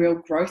was in a real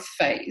growth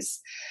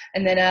phase.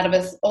 And then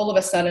all of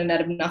a sudden,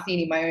 out of nothing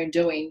in my own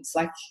doings,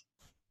 like,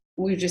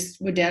 we're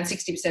down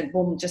 60%,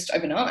 boom, just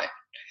overnight.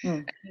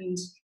 And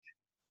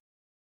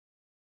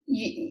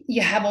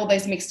you have all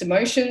those mixed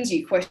emotions.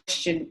 You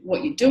question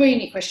what you're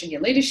doing. You question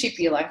your leadership.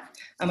 You're like,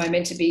 am I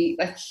meant to be,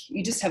 like,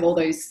 you just have all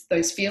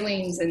those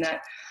feelings and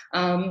that.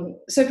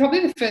 So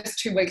probably the first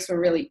 2 weeks were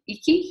really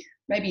icky,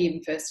 maybe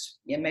even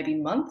maybe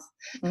month.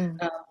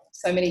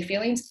 So many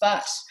feelings.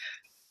 But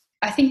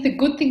I think the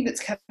good thing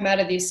that's come out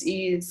of this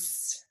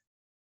is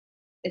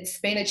it's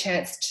been a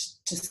chance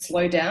to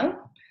slow down.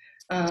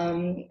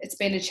 It's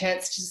been a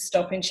chance to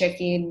stop and check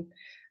in,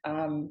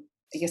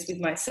 I guess, with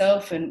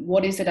myself, and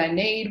what is it I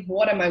need?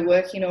 What am I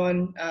working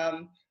on?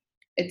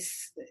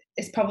 It's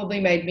probably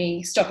made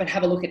me stop and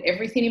have a look at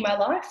everything in my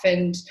life,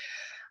 and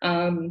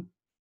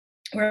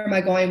where am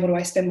I going? What do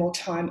I spend more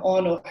time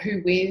on, or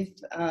who with?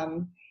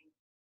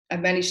 I've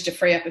managed to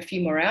free up a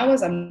few more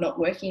hours. I'm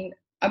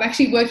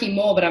actually working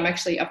more, but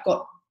I've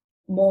got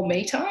more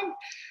me time.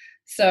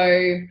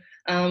 So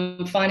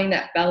finding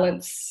that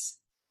balance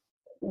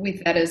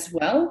with that as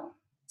well.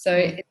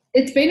 So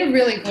it's been a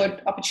really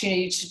good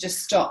opportunity to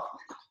just stop,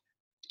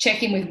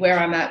 check in with where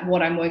I'm at,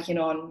 what I'm working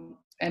on,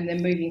 and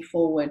then moving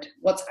forward,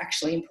 what's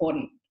actually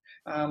important,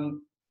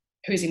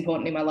 who's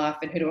important in my life,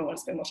 and who do I want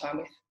to spend more time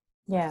with.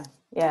 Yeah.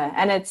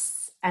 And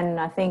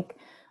I think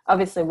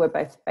obviously we're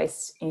both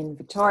based in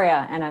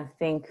Victoria, and I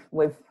think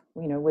we've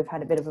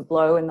had a bit of a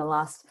blow in the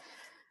last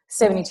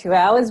 72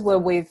 hours where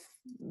we're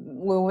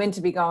meant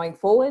to be going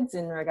forwards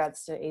in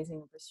regards to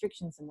easing of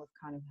restrictions, and we've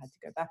kind of had to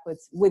go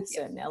backwards with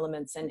certain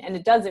elements, and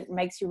it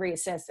makes you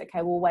reassess,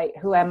 okay, well, wait,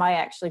 who am I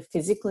actually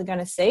physically going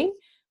to see?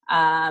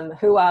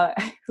 Who are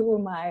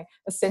my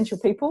essential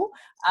people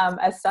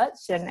as such,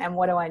 and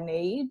what do I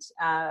need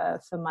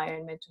for my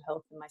own mental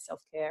health and my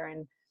self-care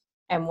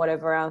and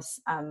whatever else,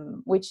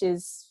 which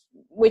is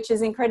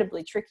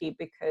incredibly tricky,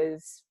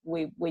 because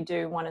we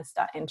do want to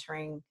start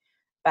entering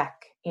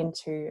back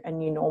into a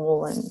new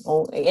normal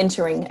or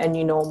entering a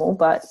new normal,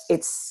 but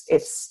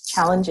it's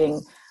challenging.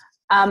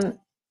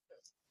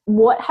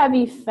 What have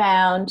you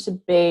found to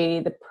be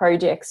the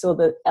projects or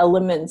the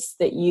elements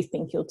that you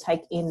think you'll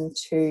take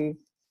into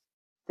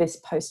this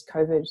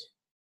post-COVID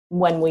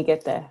when we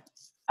get there?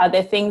 Are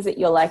there things that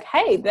you're like,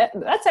 hey,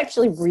 that's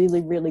actually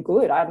really, really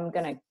good, I'm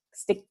going to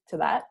stick to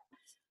that?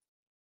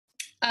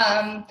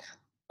 I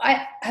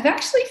have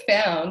actually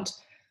found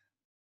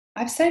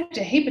I've saved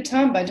a heap of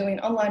time by doing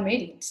online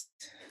meetings.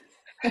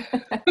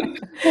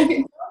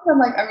 I'm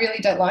like, I really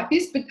don't like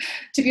this, but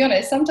to be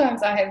honest,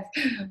 sometimes I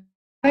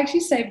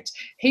actually saved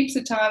heaps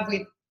of time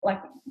with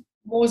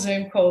more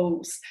Zoom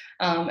calls,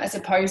 as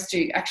opposed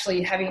to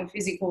actually having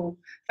physical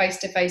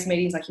face-to-face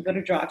meetings. Like, you've got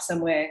to drive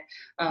somewhere.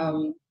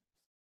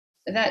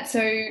 That's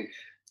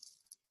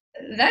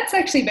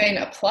actually been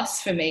a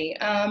plus for me.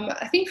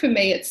 I think for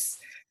me,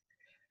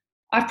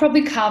 I've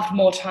probably carved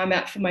more time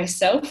out for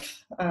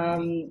myself,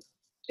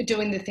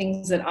 doing the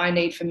things that I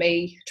need for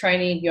me,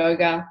 training,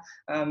 yoga,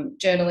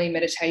 journaling,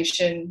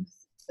 meditation,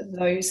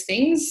 those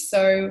things.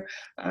 So,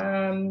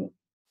 and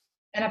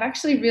I've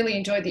actually really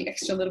enjoyed the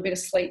extra little bit of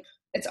sleep.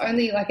 It's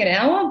only like an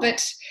hour,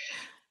 but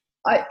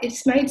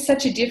it's made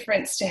such a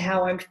difference to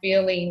how I'm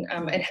feeling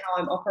and how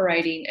I'm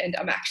operating, and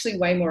I'm actually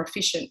way more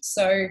efficient.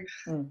 So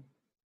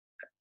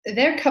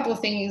there are a couple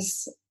of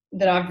things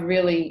that I've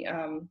really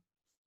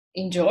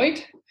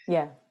enjoyed.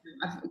 Yeah.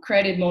 I've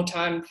created more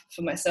time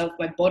for myself.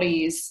 My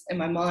body and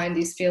my mind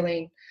is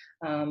feeling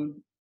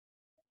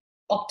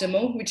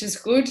optimal, which is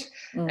good.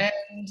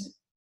 And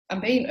I'm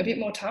being a bit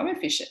more time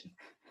efficient.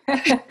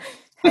 Hey,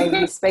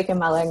 you're speaking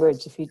my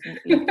language.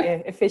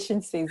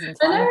 Efficiencies and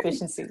time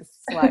efficiencies,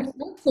 like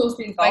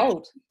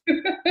gold.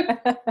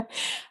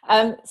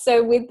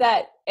 So with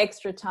that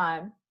extra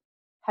time,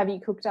 have you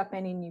cooked up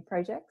any new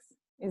projects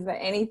Is there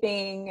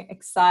anything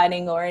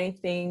exciting or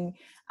anything,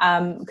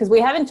 because we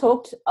haven't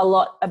talked a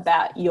lot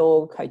about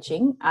your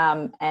coaching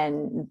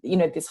and, you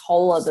know, this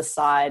whole other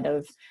side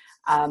of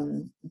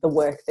the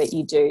work that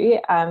you do.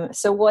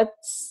 So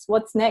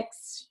what's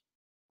next?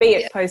 Be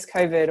it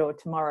post-COVID or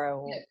tomorrow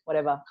or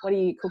whatever. What are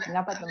you cooking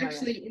up at the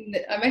moment?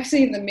 I'm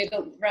actually in the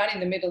middle, right in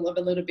the middle of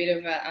a little bit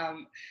of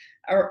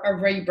a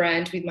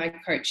rebrand with my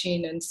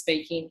coaching and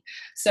speaking.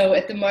 So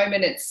at the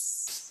moment,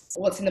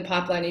 what's in the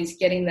pipeline is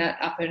getting that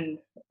up and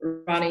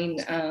running.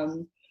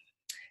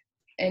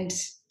 And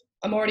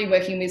I'm already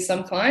working with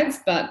some clients,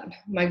 but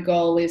my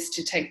goal is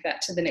to take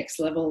that to the next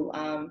level,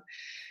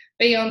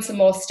 be on some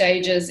more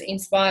stages,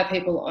 inspire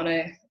people on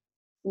a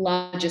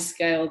larger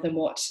scale than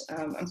what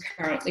I'm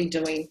currently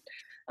doing.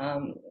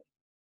 And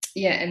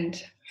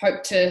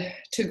hope to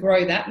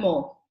grow that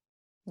more.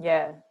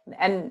 Yeah,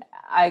 and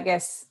I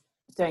guess,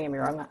 don't get me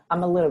wrong,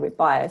 I'm a little bit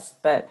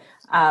biased, but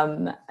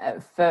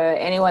for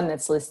anyone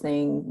that's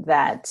listening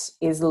that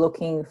is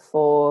looking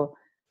for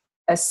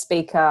a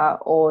speaker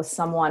or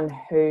someone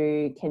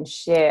who can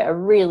share a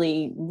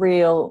really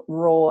real,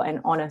 raw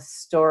and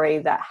honest story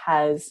that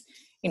has,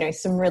 you know,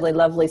 some really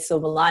lovely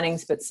silver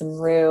linings, but some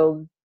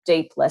real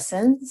deep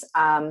lessons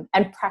and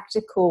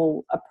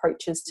practical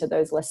approaches to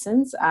those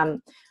lessons,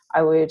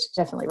 I would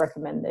definitely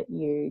recommend that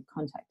you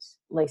contact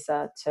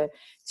Lisa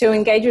to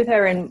engage with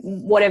her in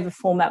whatever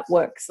format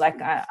works. Like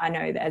I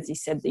know that, as you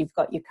said, that you've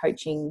got your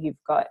coaching,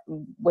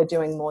 we're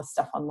doing more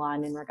stuff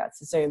online in regards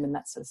to Zoom and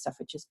that sort of stuff,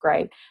 which is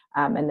great.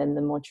 And then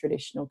the more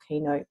traditional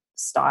keynote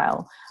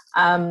style.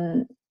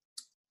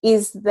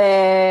 Is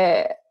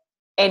there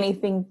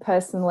anything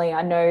personally?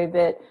 I know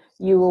that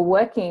you were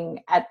working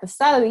at the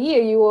start of the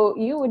year, you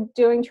were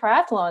doing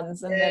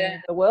triathlons and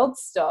then the world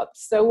stopped.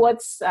 So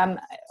what's,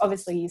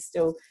 obviously you're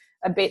still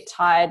a bit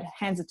tired,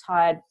 hands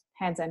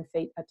and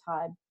feet are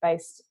tired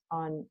based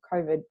on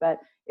COVID, but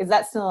is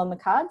that still on the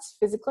cards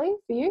physically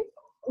for you?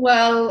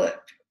 Well,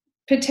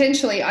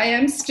 potentially. I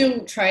am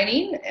still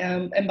training,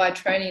 and by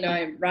training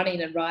I'm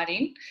running and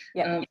riding.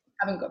 I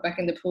haven't got back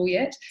in the pool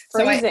yet.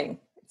 Freezing.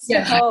 It's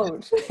so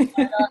cold.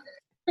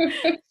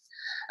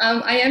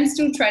 I am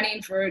still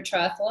training for a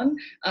triathlon.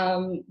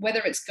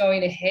 Whether it's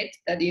going ahead,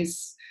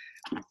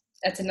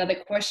 that's another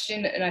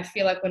question, and I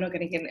feel like we're not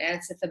going to get an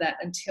answer for that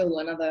until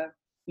another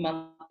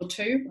month or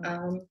two.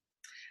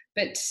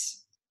 But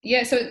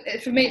so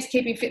for me, it's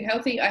keeping fit and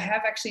healthy. I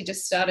have actually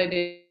just started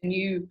a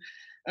new.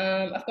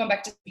 I've gone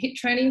back to HIIT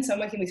training, so I'm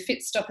working with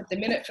Fitstop at the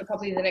minute for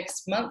probably the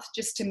next month,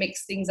 just to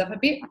mix things up a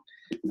bit,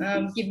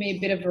 give me a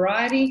bit of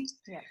variety.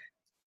 Yeah.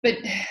 But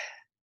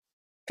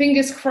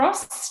fingers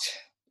crossed.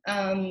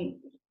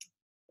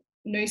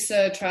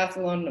 Noosa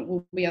Triathlon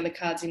will be on the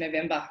cards in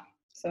November.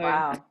 So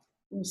wow.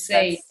 We'll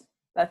see.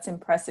 That's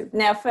impressive.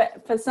 Now for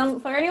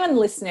anyone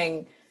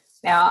listening,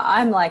 now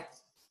I'm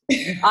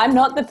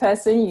not the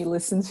person you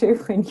listen to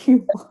when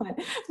you want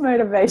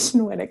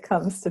motivation when it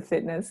comes to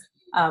fitness.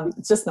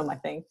 It's just not my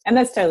thing. And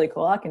that's totally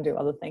cool. I can do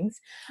other things.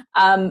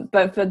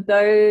 But for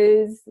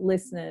those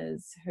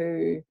listeners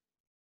who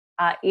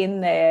are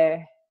in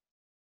their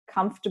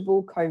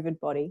comfortable COVID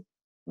body,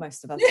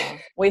 most of us are,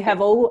 we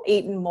have all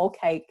eaten more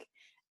cake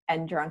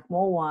and drunk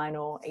more wine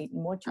or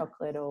eaten more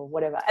chocolate or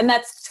whatever. And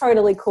that's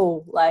totally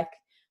cool. Like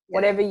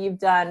whatever you've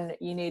done,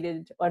 you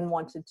needed and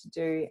wanted to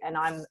do. And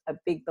I'm a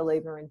big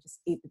believer in just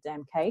eat the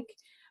damn cake.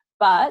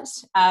 But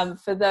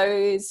for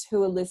those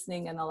who are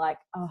listening and are like,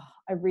 oh,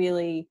 I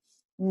really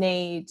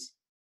need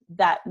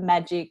that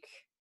magic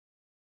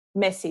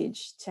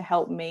message to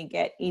help me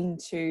get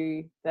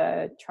into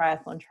the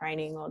triathlon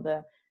training or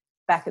the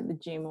back at the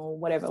gym or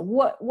whatever,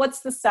 what's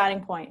the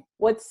starting point?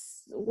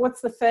 What's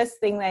the first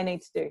thing they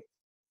need to do?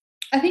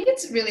 I think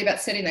it's really about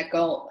setting that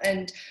goal.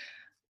 And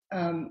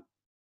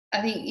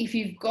I think if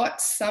you've got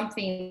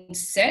something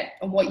set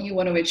on what you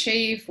want to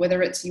achieve,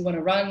 whether it's you want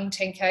to run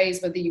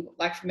 10Ks, whether you,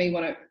 like for me,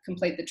 want to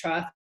complete the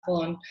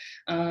triathlon,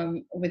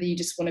 whether you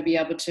just want to be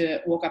able to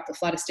walk up the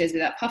flight of stairs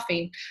without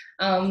puffing.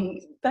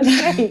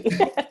 That's great.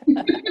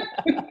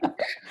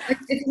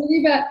 It's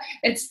really about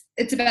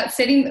it's about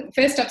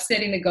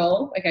setting the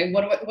goal. Okay,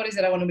 what is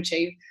it I want to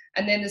achieve,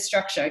 and then the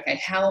structure. Okay,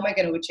 how am I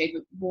going to achieve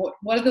it?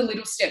 What are the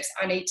little steps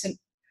I need to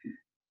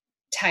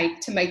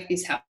take to make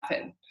this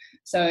happen?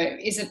 So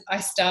I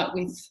start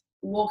with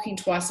walking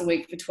twice a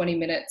week for 20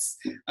 minutes.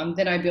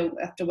 Then I build,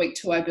 after week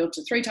 2, I build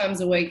to 3 times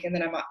a week, and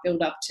then I might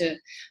build up to.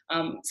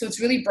 So it's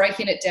really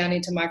breaking it down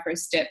into micro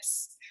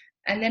steps,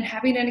 and then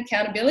having an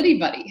accountability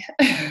buddy,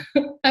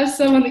 have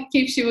someone that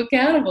keeps you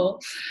accountable,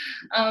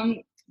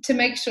 to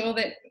make sure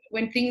that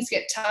when things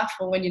get tough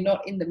or when you're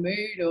not in the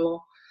mood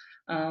or,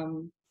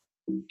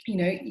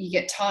 you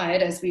get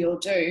tired, as we all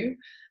do,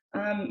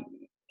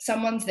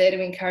 someone's there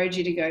to encourage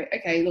you to go,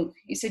 okay, look,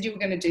 you said you were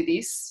going to do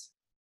this.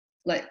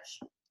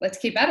 Let's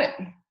keep at it.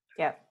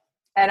 Yeah.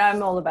 And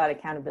I'm all about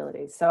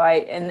accountability. So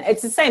and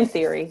it's the same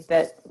theory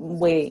that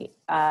we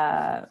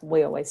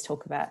always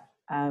talk about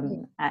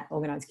at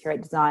Organise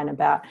Curate Design,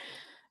 about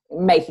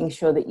making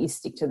sure that you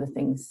stick to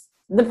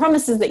the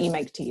promises that you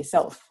make to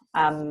yourself.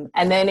 And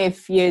then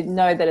if you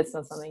know that it's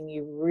not something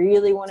you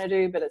really want to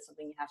do, but it's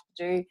something you have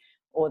to do,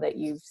 or that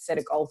you've set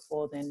a goal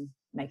for, then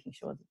making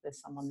sure that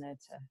there's someone there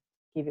to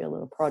give you a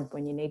little prod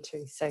when you need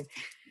to. So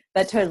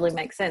that totally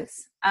makes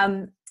sense.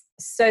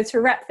 So to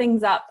wrap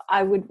things up,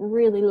 I would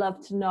really love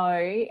to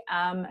know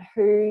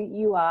who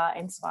you are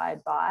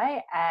inspired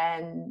by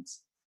and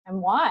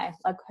why.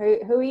 Like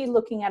who are you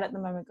looking at the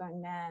moment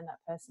going, man, that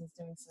person's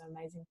doing some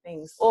amazing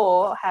things,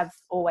 or have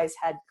always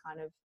had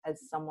kind of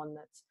as someone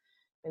that's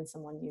been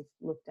someone you've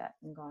looked at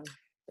and gone,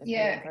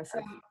 yeah,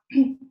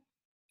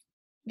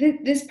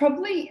 there's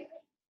probably,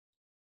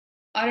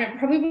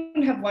 probably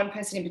wouldn't have one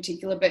person in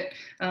particular, but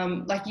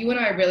like you and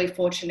I are really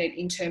fortunate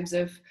in terms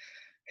of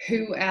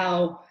who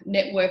our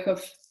network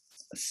of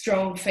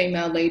strong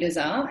female leaders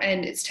are,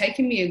 and it's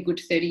taken me a good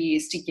 30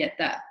 years to get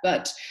that.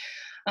 But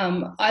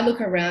I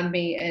look around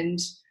me and,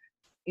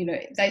 you know,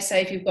 they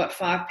say if you've got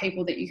 5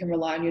 people that you can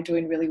rely on, you're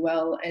doing really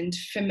well. And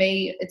for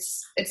me,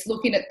 it's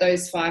looking at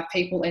those 5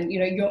 people, and, you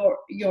know,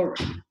 you're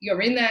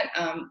in that,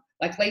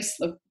 like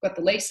Lisa, I've got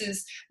the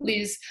Lisas,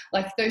 Liz,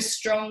 like those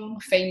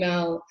strong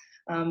female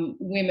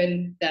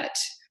women that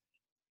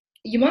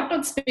you might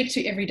not speak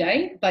to every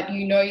day, but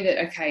you know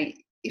that, okay,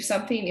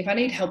 if I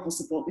need help or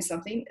support with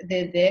something,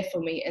 they're there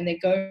for me, and they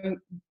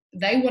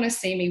want to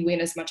see me win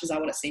as much as I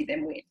want to see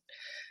them win.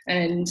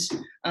 And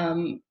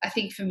I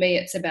think for me,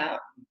 it's about,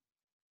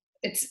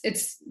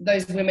 it's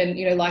those women,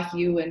 you know, like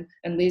you and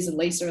Liz and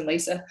Lisa and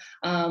Lisa,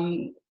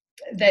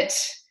 that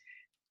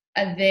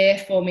are there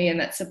for me,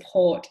 and that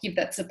support, give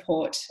that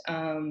support,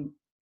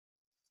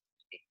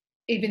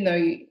 even though,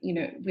 you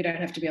know, we don't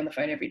have to be on the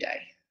phone every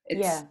day.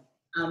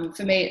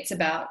 For me, it's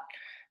about,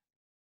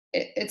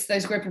 it's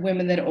those group of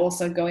women that are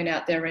also going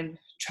out there and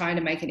trying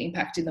to make an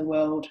impact in the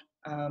world,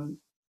 and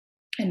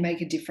make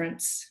a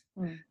difference.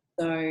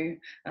 So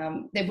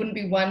there wouldn't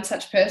be one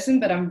such person,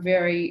 but I'm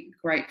very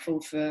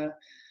grateful for,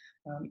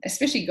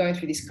 especially going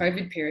through this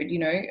COVID period, you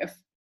know,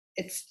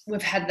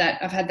 I've had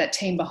that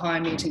team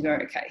behind me to go,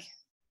 okay,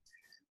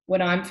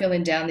 when I'm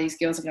feeling down, these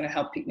girls are going to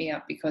help pick me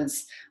up,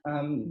 because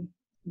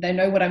they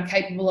know what I'm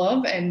capable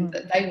of, and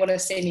they want to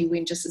see me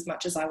win just as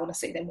much as I want to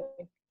see them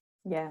win.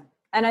 Yeah.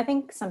 And I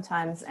think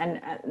sometimes, and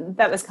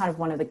that was kind of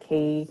one of the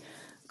key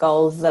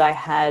goals that I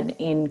had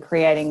in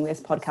creating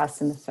this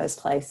podcast in the first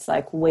place.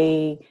 Like,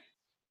 we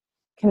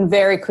can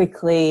very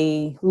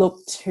quickly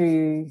look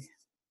to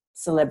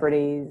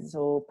celebrities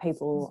or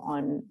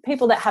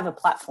people that have a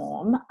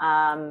platform,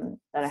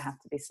 they don't have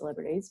to be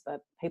celebrities,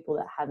 but people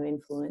that have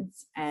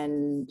influence,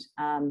 and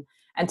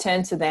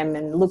turn to them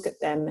and look at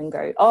them and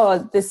go,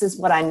 oh, this is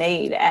what I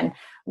need. And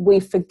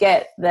we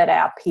forget that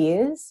our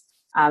peers,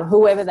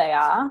 whoever they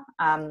are,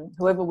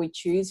 whoever we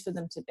choose for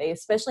them to be,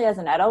 especially as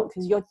an adult,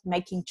 because you're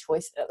making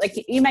choices, like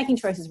you're making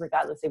choices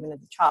regardless, even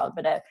as a child,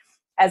 but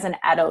as an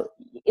adult,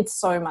 it's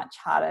so much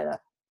harder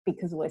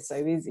because we're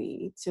so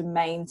busy to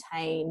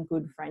maintain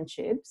good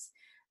friendships.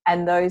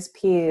 And those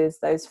peers,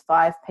 those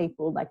 5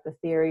 people, like the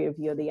theory of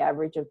you're the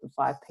average of the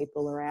 5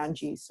 people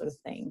around you sort of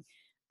thing,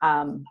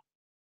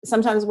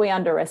 sometimes we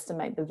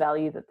underestimate the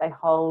value that they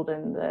hold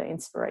and the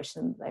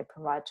inspiration that they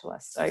provide to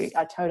us. So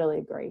I totally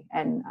agree.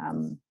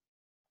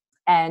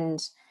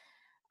 And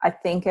I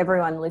think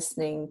everyone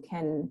listening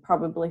can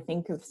probably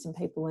think of some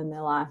people in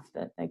their life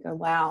that they go,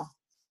 wow,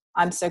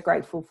 I'm so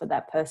grateful for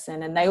that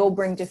person. And they all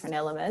bring different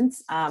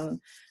elements,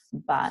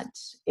 but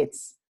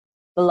it's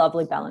the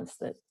lovely balance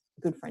that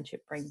good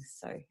friendship brings.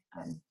 So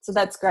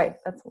that's great.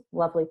 That's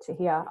lovely to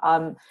hear.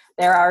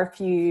 There are a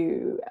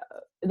few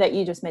that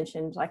you just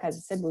mentioned. Like, as I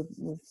said,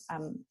 we've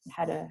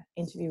had an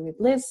interview with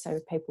Liz, so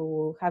people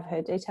will have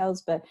her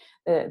details, but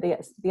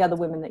the other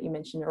women that you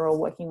mentioned are all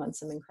working on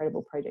some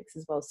incredible projects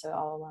as well. So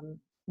I'll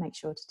make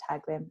sure to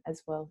tag them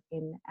as well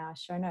in our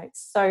show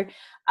notes. So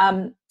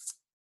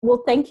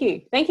well, thank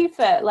you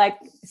for like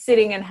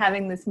sitting and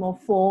having this more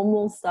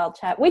formal style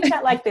chat. We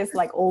chat like this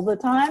like all the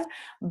time,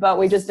 but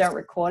we just don't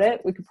record it.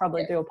 We could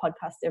probably do a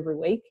podcast every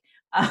week,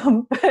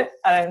 but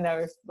I don't know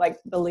if like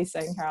the Lisa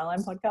and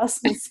Caroline podcast,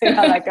 we'll see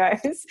how that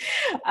goes.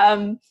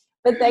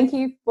 But thank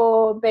you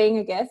for being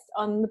a guest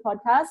on the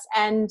podcast.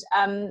 And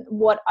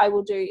what I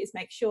will do is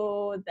make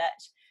sure that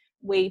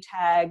we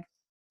tag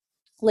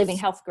Living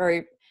Health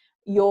Group,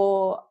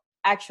 your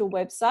actual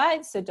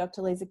website, so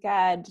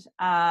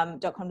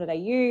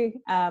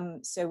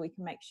drlisagad.com.au, so we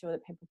can make sure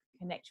that people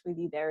can connect with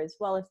you there as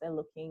well if they're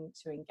looking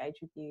to engage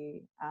with you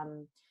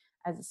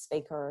as a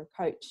speaker or a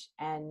coach,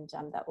 and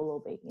that will all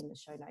be in the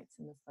show notes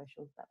and the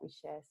socials that we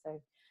share. So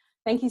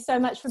thank you so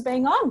much for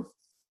being on.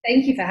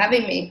 Thank you for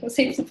having me. It was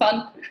heaps of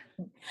fun.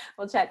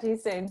 We'll chat to you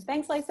soon.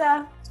 Thanks,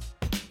 Lisa.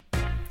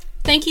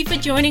 Thank you for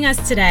joining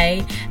us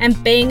today and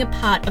being a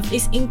part of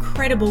this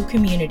incredible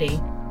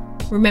community.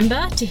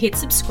 Remember to hit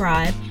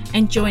subscribe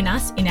and join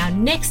us in our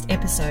next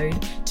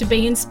episode to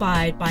be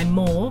inspired by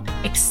more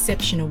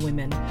exceptional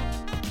women.